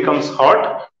body becomes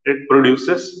hot, it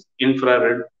produces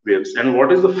infrared waves. And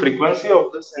what is the frequency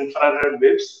of this infrared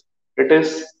waves? It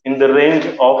is in the range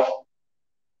of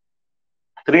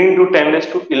 3 into 10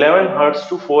 raised to 11 hertz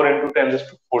to 4 into 10 raised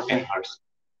to 14 hertz.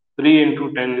 3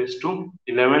 into 10 raised to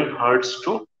 11 hertz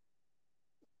to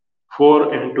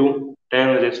 4 into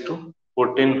 10 raised to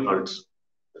 14 hertz.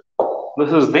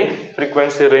 This is the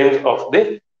frequency range of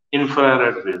the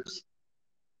infrared waves.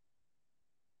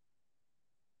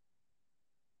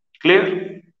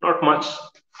 Clear? Not much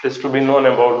is to be known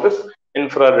about this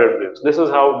infrared waves. This is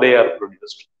how they are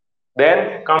produced.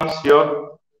 Then comes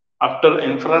your, after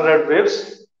infrared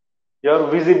waves, your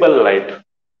visible light.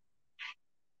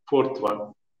 Fourth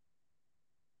one,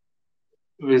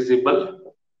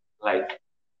 visible light.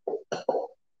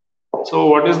 So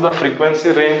what is the frequency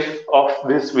range of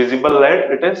this visible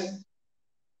light? It is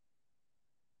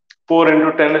 4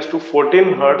 into 10 raised to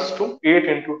 14 hertz to 8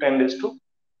 into 10 raised to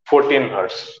 14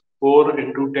 hertz. 4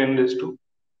 into 10 raised to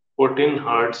 14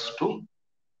 hertz to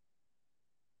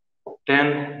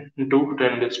 10 into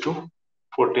 10 raised to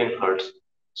 14 hertz.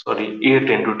 Sorry,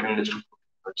 8 into 10 raised to 14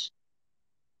 hertz.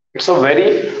 It's a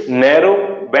very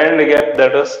narrow band gap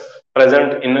that is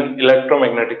present in an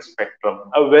electromagnetic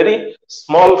spectrum. A very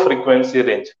small frequency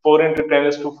range, 4 into 10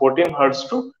 raised to 14 hertz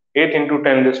to 8 into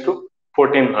 10 raised to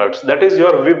 14 hertz. That is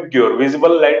your VIBGYOR.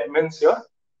 Visible light means your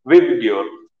VIBGYOR.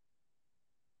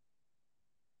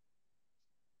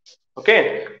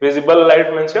 Okay, visible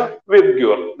light means your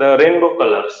VIBGYOR, the rainbow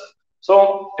colors.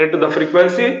 So the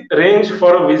frequency range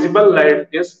for a visible light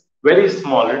is very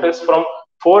small. It is from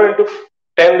 4 into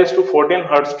 10 raised to 14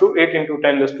 hertz to 8 into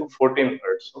 10 raised to 14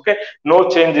 hertz. Okay, no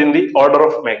change in the order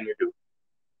of magnitude.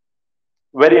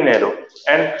 Very narrow.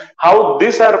 And how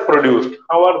these are produced?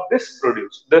 How are this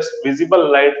produced? This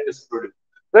visible light is produced.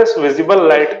 This visible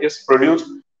light is produced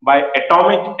by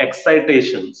atomic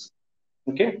excitations.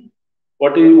 Okay,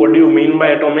 what do you mean by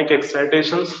atomic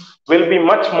excitations will be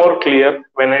much more clear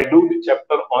when I do the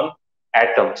chapter on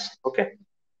atoms. Okay,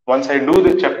 once I do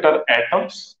the chapter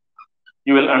atoms,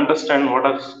 you will understand what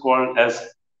is called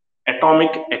as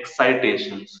atomic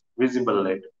excitations, visible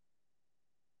light.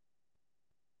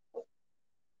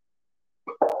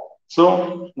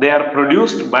 So they are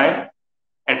produced by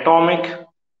atomic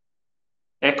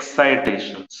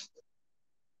excitations.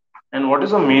 And what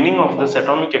is the meaning of this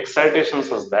atomic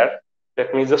excitations is that,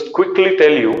 let me just quickly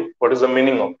tell you what is the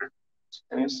meaning of it.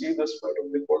 Can you see this part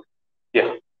of the code?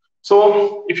 Yeah.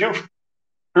 So if you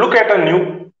look at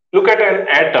an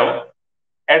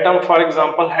atom, for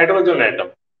example, hydrogen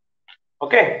atom.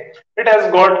 Okay, it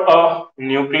has got a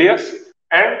nucleus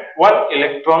and one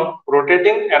electron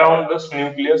rotating around this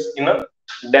nucleus in a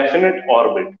definite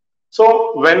orbit.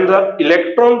 So when the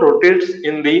electron rotates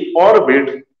in the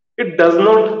orbit, it does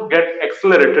not get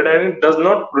accelerated and it does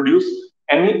not produce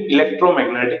any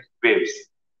electromagnetic waves.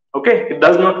 Okay, it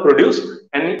does not produce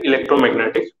any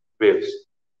electromagnetic waves.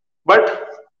 But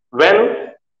when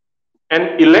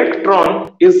an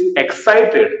electron is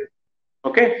excited,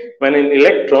 okay, when an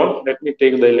electron, let me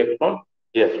take the electron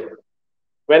here.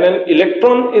 When an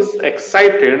electron is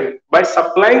excited by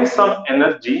supplying some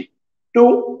energy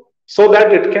to, so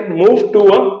that it can move to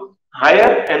a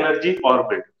higher energy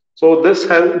orbit. So this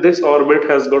orbit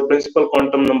has got principal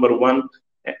quantum number 1,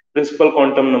 principal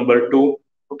quantum number 2.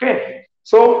 Okay,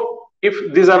 so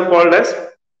if these are called as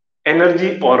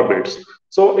energy orbits.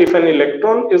 So if an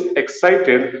electron is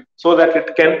excited so that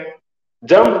it can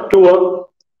jump to a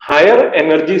higher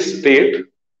energy state,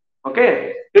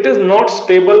 okay, it is not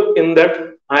stable in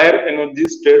that higher energy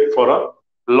state for a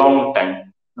long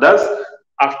time. Thus,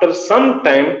 after some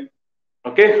time,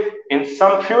 okay, in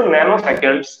some few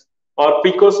nanoseconds or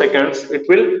picoseconds, it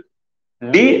will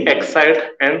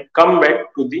de-excite and come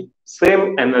back to the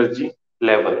same energy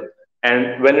level.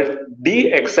 And when it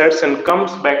de-excites and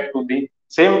comes back to the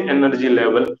same energy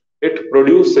level, it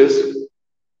produces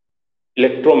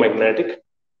electromagnetic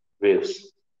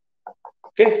waves.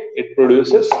 Okay, it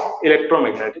produces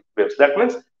electromagnetic waves. That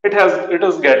means it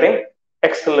is getting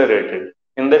accelerated.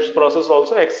 In this process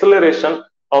also, acceleration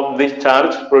of the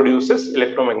charge produces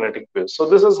electromagnetic waves. So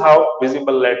this is how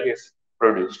visible light is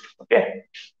produced. Okay,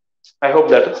 I hope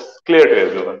that is clear to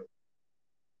everyone.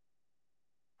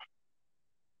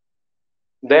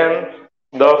 Then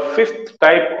the fifth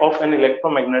type of an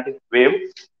electromagnetic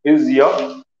wave is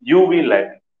your UV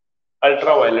light,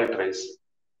 ultraviolet rays.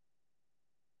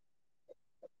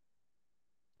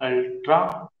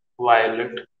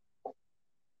 Ultraviolet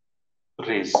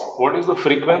rays. What is the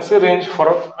frequency range for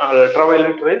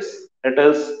ultraviolet rays? It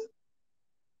is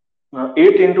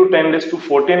 8 into 10 raised to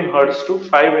 14 hertz to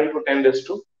 5 into 10 raised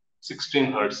to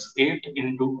 16 hertz. 8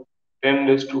 into 10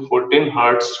 raised to 14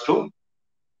 hertz to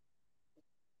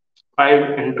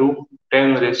 5 into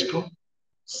 10 raised to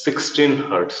 16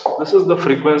 hertz. This is the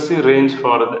frequency range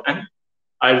for an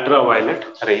ultraviolet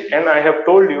ray. And I have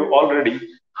told you already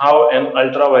how an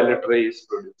ultraviolet ray is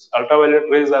produced. Ultraviolet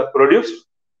rays are produced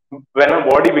when a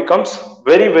body becomes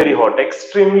very hot,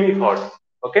 extremely hot.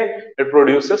 Okay, it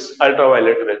produces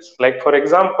ultraviolet rays. Like for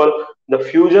example, the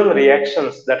fusion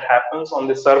reactions that happens on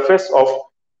the surface of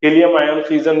helium ion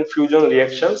fusion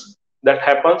reactions that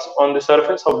happens on the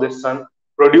surface of the sun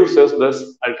produces this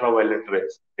ultraviolet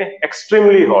rays. Okay,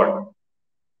 extremely hot.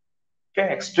 Okay,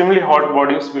 extremely hot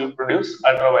bodies will produce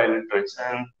ultraviolet rays,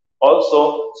 and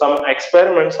also some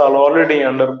experiments are already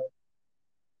under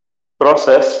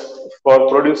process for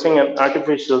producing an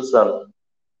artificial sun.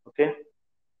 Okay,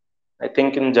 I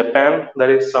think in Japan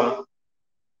there is some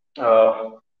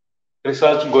uh,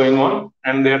 research going on,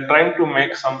 and they are trying to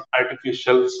make some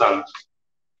artificial sun.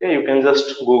 Okay, you can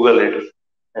just Google it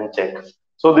and check.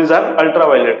 So these are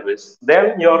ultraviolet rays.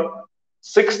 Then your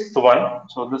sixth one.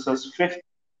 So this is fifth,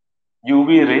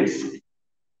 UV rays,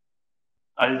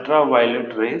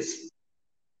 ultraviolet rays.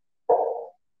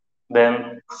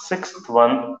 Then sixth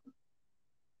one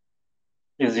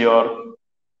is your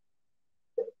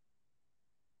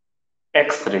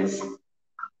X-rays.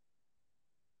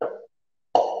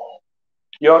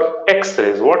 Your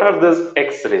X-rays. What are these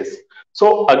X-rays?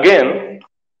 So again,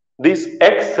 these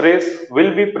X-rays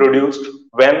will be produced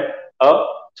when a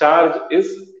charge is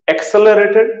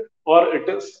accelerated or it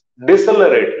is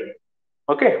decelerated.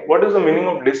 Okay, what is the meaning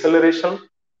of deceleration?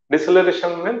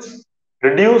 Deceleration means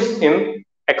reduce in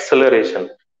acceleration.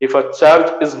 If a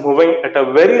charge is moving at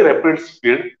a very rapid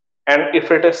speed and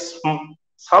if it is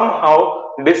somehow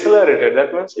decelerated,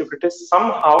 that means if it is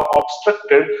somehow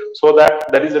obstructed so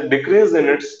that there is a decrease in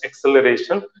its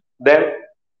acceleration, then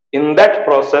in that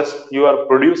process you are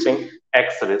producing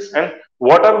X-rays. And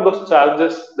what are those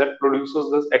charges that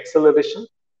produces this acceleration?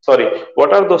 Sorry,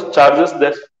 what are those charges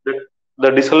that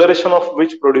the deceleration of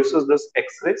which produces this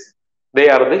X-rays? They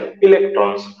are the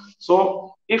electrons.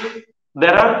 So if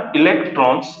there are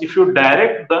electrons, if you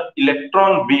direct the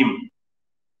electron beam,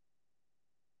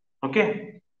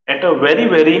 okay, at a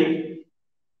very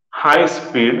high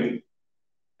speed,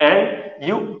 and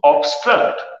you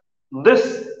obstruct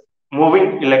this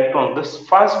moving electron, this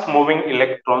fast moving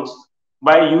electrons,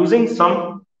 by using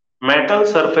some metal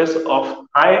surface of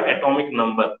high atomic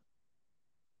number.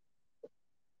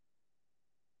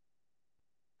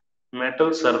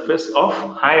 Metal surface of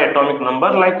high atomic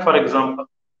number, like for example,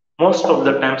 most of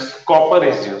the times copper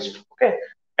is used. Okay,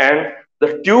 and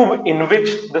the tube in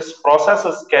which this process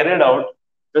is carried out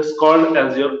is called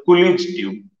as your Coolidge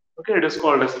tube. Okay, it is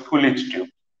called as Coolidge tube,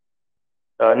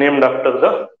 named after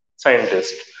the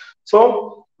scientist.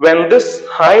 So, when this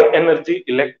high energy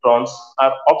electrons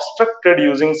are obstructed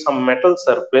using some metal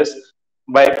surface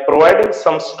by providing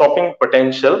some stopping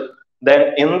potential,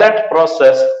 then in that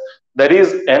process, there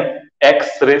is an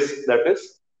X-rays that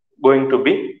is going to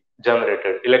be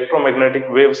generated. Electromagnetic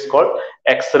waves called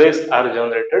X-rays are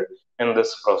generated in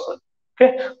this process.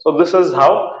 Okay, so this is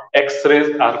how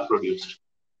X-rays are produced.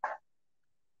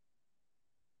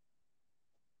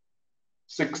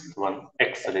 Sixth one,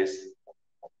 X-rays.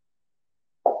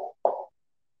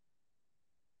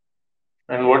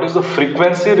 And what is the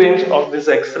frequency range of these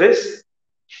X-rays?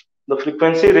 The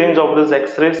frequency range of these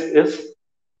X-rays is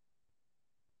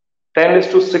 10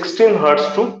 raised to 16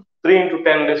 hertz to 3 into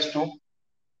 10 raised to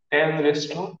 10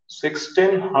 raised to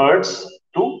 16 hertz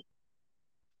to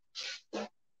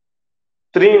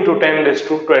 3 into 10 raised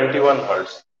to 21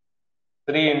 hertz.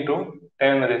 3 into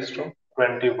 10 raised to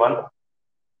 21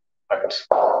 hertz.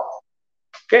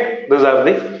 Okay, these are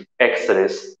the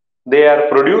X-rays. They are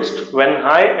produced when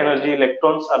high energy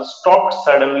electrons are stopped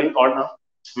suddenly on a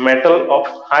metal of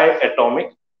high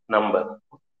atomic number.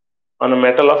 On a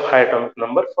metal of high atomic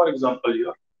number, for example,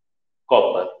 your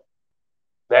copper.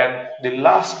 Then the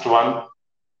last one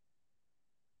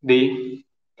the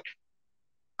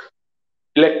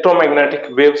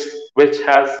electromagnetic waves which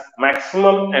has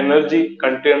maximum energy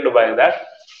contained by that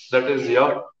is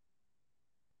your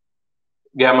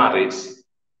gamma rays.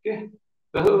 Okay,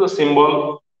 this is the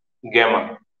symbol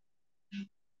gamma,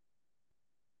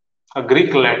 a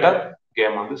Greek letter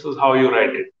gamma. This is how you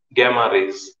write it, gamma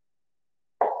rays.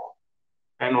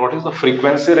 And what is the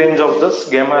frequency range of this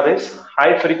gamma rays?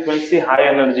 High frequency high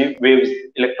energy waves,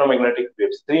 electromagnetic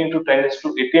waves, 3 into 10 is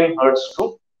to 18 hertz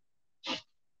to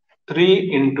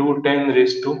 3 into 10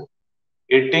 raised to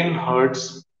 18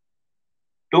 hertz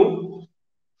to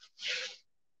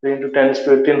 3 into 10 is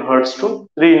to 18 hertz to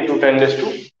 3 into 10 is to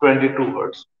 22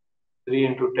 hertz. 3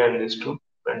 into 10 is to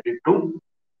 22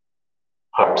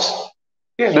 hertz.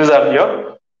 Okay, these are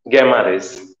your gamma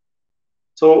rays.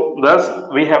 So, thus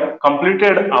we have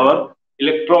completed our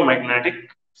electromagnetic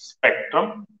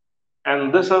spectrum,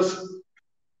 and this is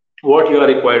what you are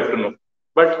required to know.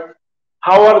 But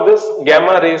how are these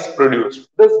gamma rays produced?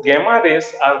 These gamma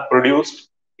rays are produced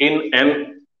in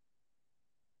an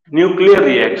nuclear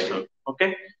reaction.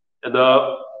 Okay, there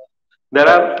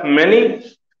are many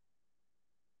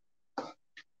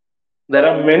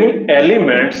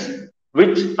elements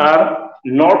which are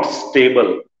not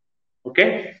stable.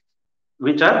 Okay,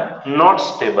 which are not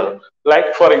stable.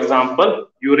 Like for example,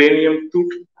 uranium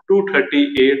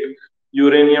 238,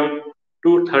 uranium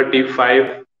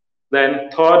 235, then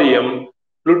thorium,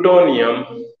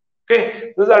 plutonium.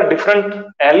 Okay, these are different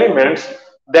elements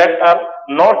that are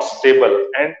not stable,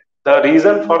 and the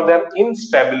reason for their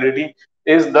instability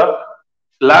is the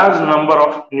large number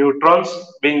of neutrons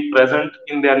being present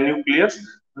in their nucleus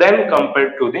than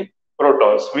compared to the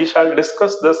protons. We shall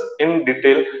discuss this in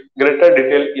detail, greater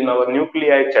detail in our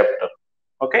nuclei chapter.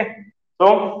 Okay,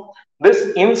 so this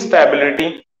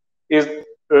instability is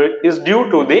is due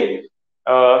to the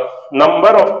number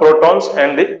of protons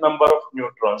and the number of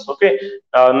neutrons. Okay,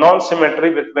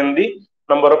 non-symmetry between the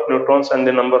number of neutrons and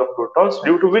the number of protons,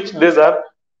 due to which these are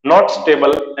not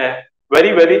stable,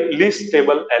 very least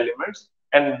stable elements,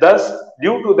 and thus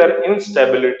due to their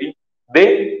instability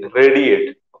they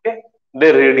radiate. Okay,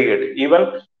 they radiate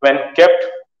even when kept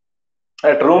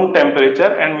at room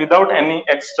temperature and without any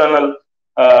external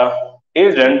uh,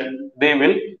 agent, they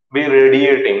will be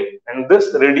radiating, and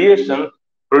this radiation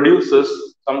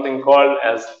produces something called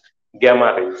as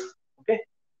gamma rays. Okay,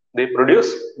 they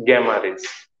produce gamma rays.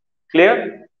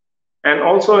 Clear? And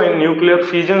also in nuclear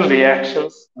fission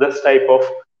reactions, this type of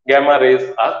gamma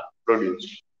rays are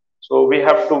produced. So we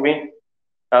have to be,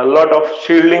 a lot of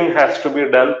shielding has to be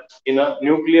done in a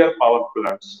nuclear power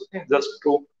plants, okay, just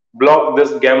to block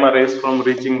this gamma rays from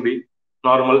reaching the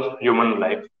normal human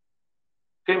life.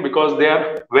 Okay, because they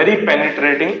are very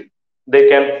penetrating. They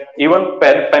can even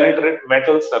penetrate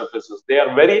metal surfaces. They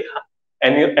are very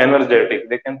energetic.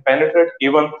 They can penetrate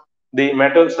even the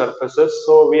metal surfaces.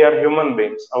 So we are human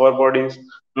beings, our body is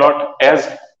not as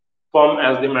firm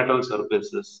as the metal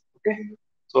surfaces. Okay,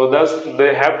 so thus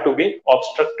they have to be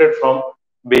obstructed from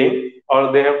being,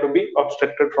 or they have to be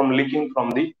obstructed from leaking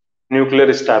from the nuclear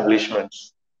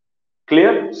establishments.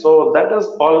 Clear? So that is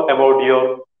all about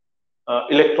your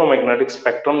electromagnetic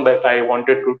spectrum that I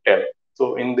wanted to tell.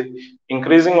 So in the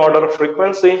increasing order of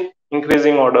frequency,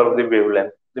 increasing order of the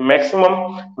wavelength. The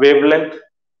maximum wavelength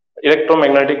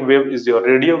electromagnetic wave is your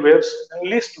radio waves, and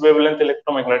least wavelength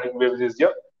electromagnetic waves is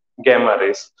your gamma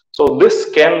rays. So this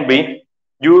can be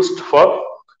used for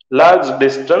large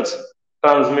distance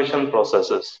transmission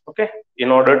processes. Okay,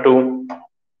 in order to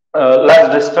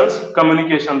large distance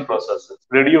communication processes,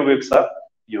 radio waves are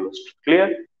used.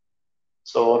 Clear?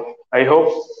 So I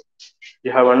hope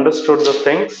you have understood the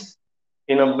things.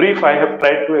 In a brief, I have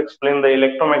tried to explain the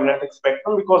electromagnetic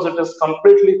spectrum because it is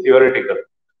completely theoretical.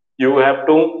 You have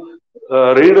to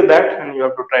read that and you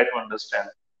have to try to understand.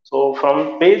 So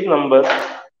from page number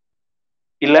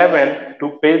 11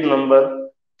 to page number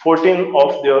 14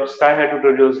 of your Sky High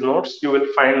Tutorials notes, you will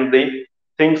find the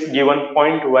things given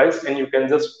point wise, and you can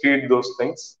just feed those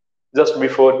things just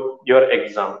before your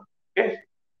exam. Okay.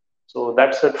 So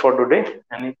that's it for today.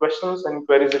 Any questions, any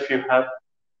queries if you have,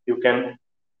 you can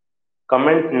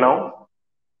comment now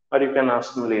or you can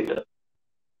ask me later.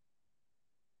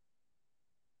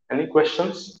 Any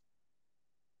questions?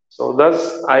 So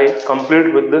thus I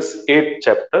complete with this 8th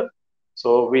chapter.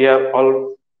 So we are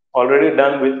already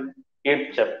done with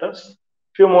 8 chapters.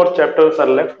 Few more chapters are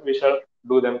left. We shall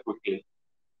do them quickly.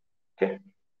 Okay.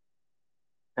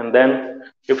 And then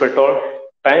if at all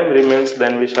time remains,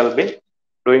 then we shall be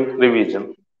doing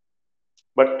revision.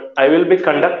 But I will be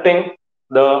conducting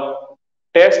the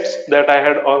tests that I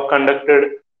had all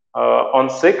conducted on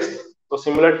 6th. So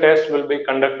similar tests will be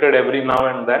conducted every now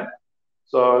and then.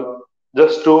 So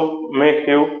just to make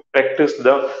you practice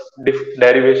the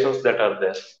derivations that are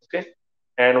there. Okay,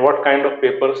 and what kind of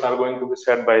papers are going to be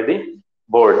set by the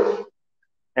board.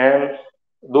 And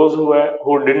those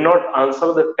who did not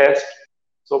answer the test,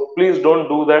 so please don't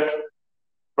do that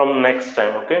from next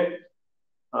time. Okay,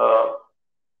 uh,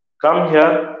 come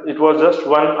here. It was just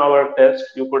 1 hour test.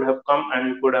 You could have come and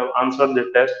you could have answered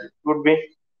the test. It would be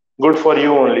good for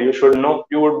you only. You should know,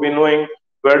 you would be knowing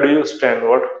where do you stand,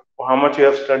 what, how much you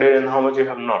have studied and how much you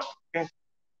have not. Okay,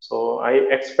 so I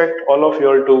expect all of you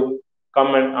all to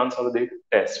come and answer the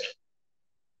test.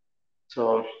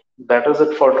 So that is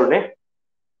it for today.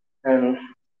 And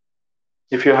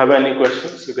if you have any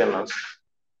questions, you can ask.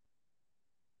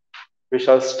 We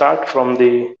shall start from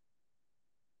the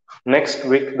next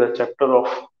week, the chapter of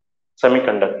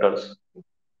semiconductors.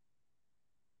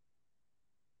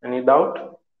 Any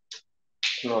doubt?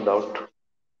 No doubt.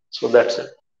 So that's it.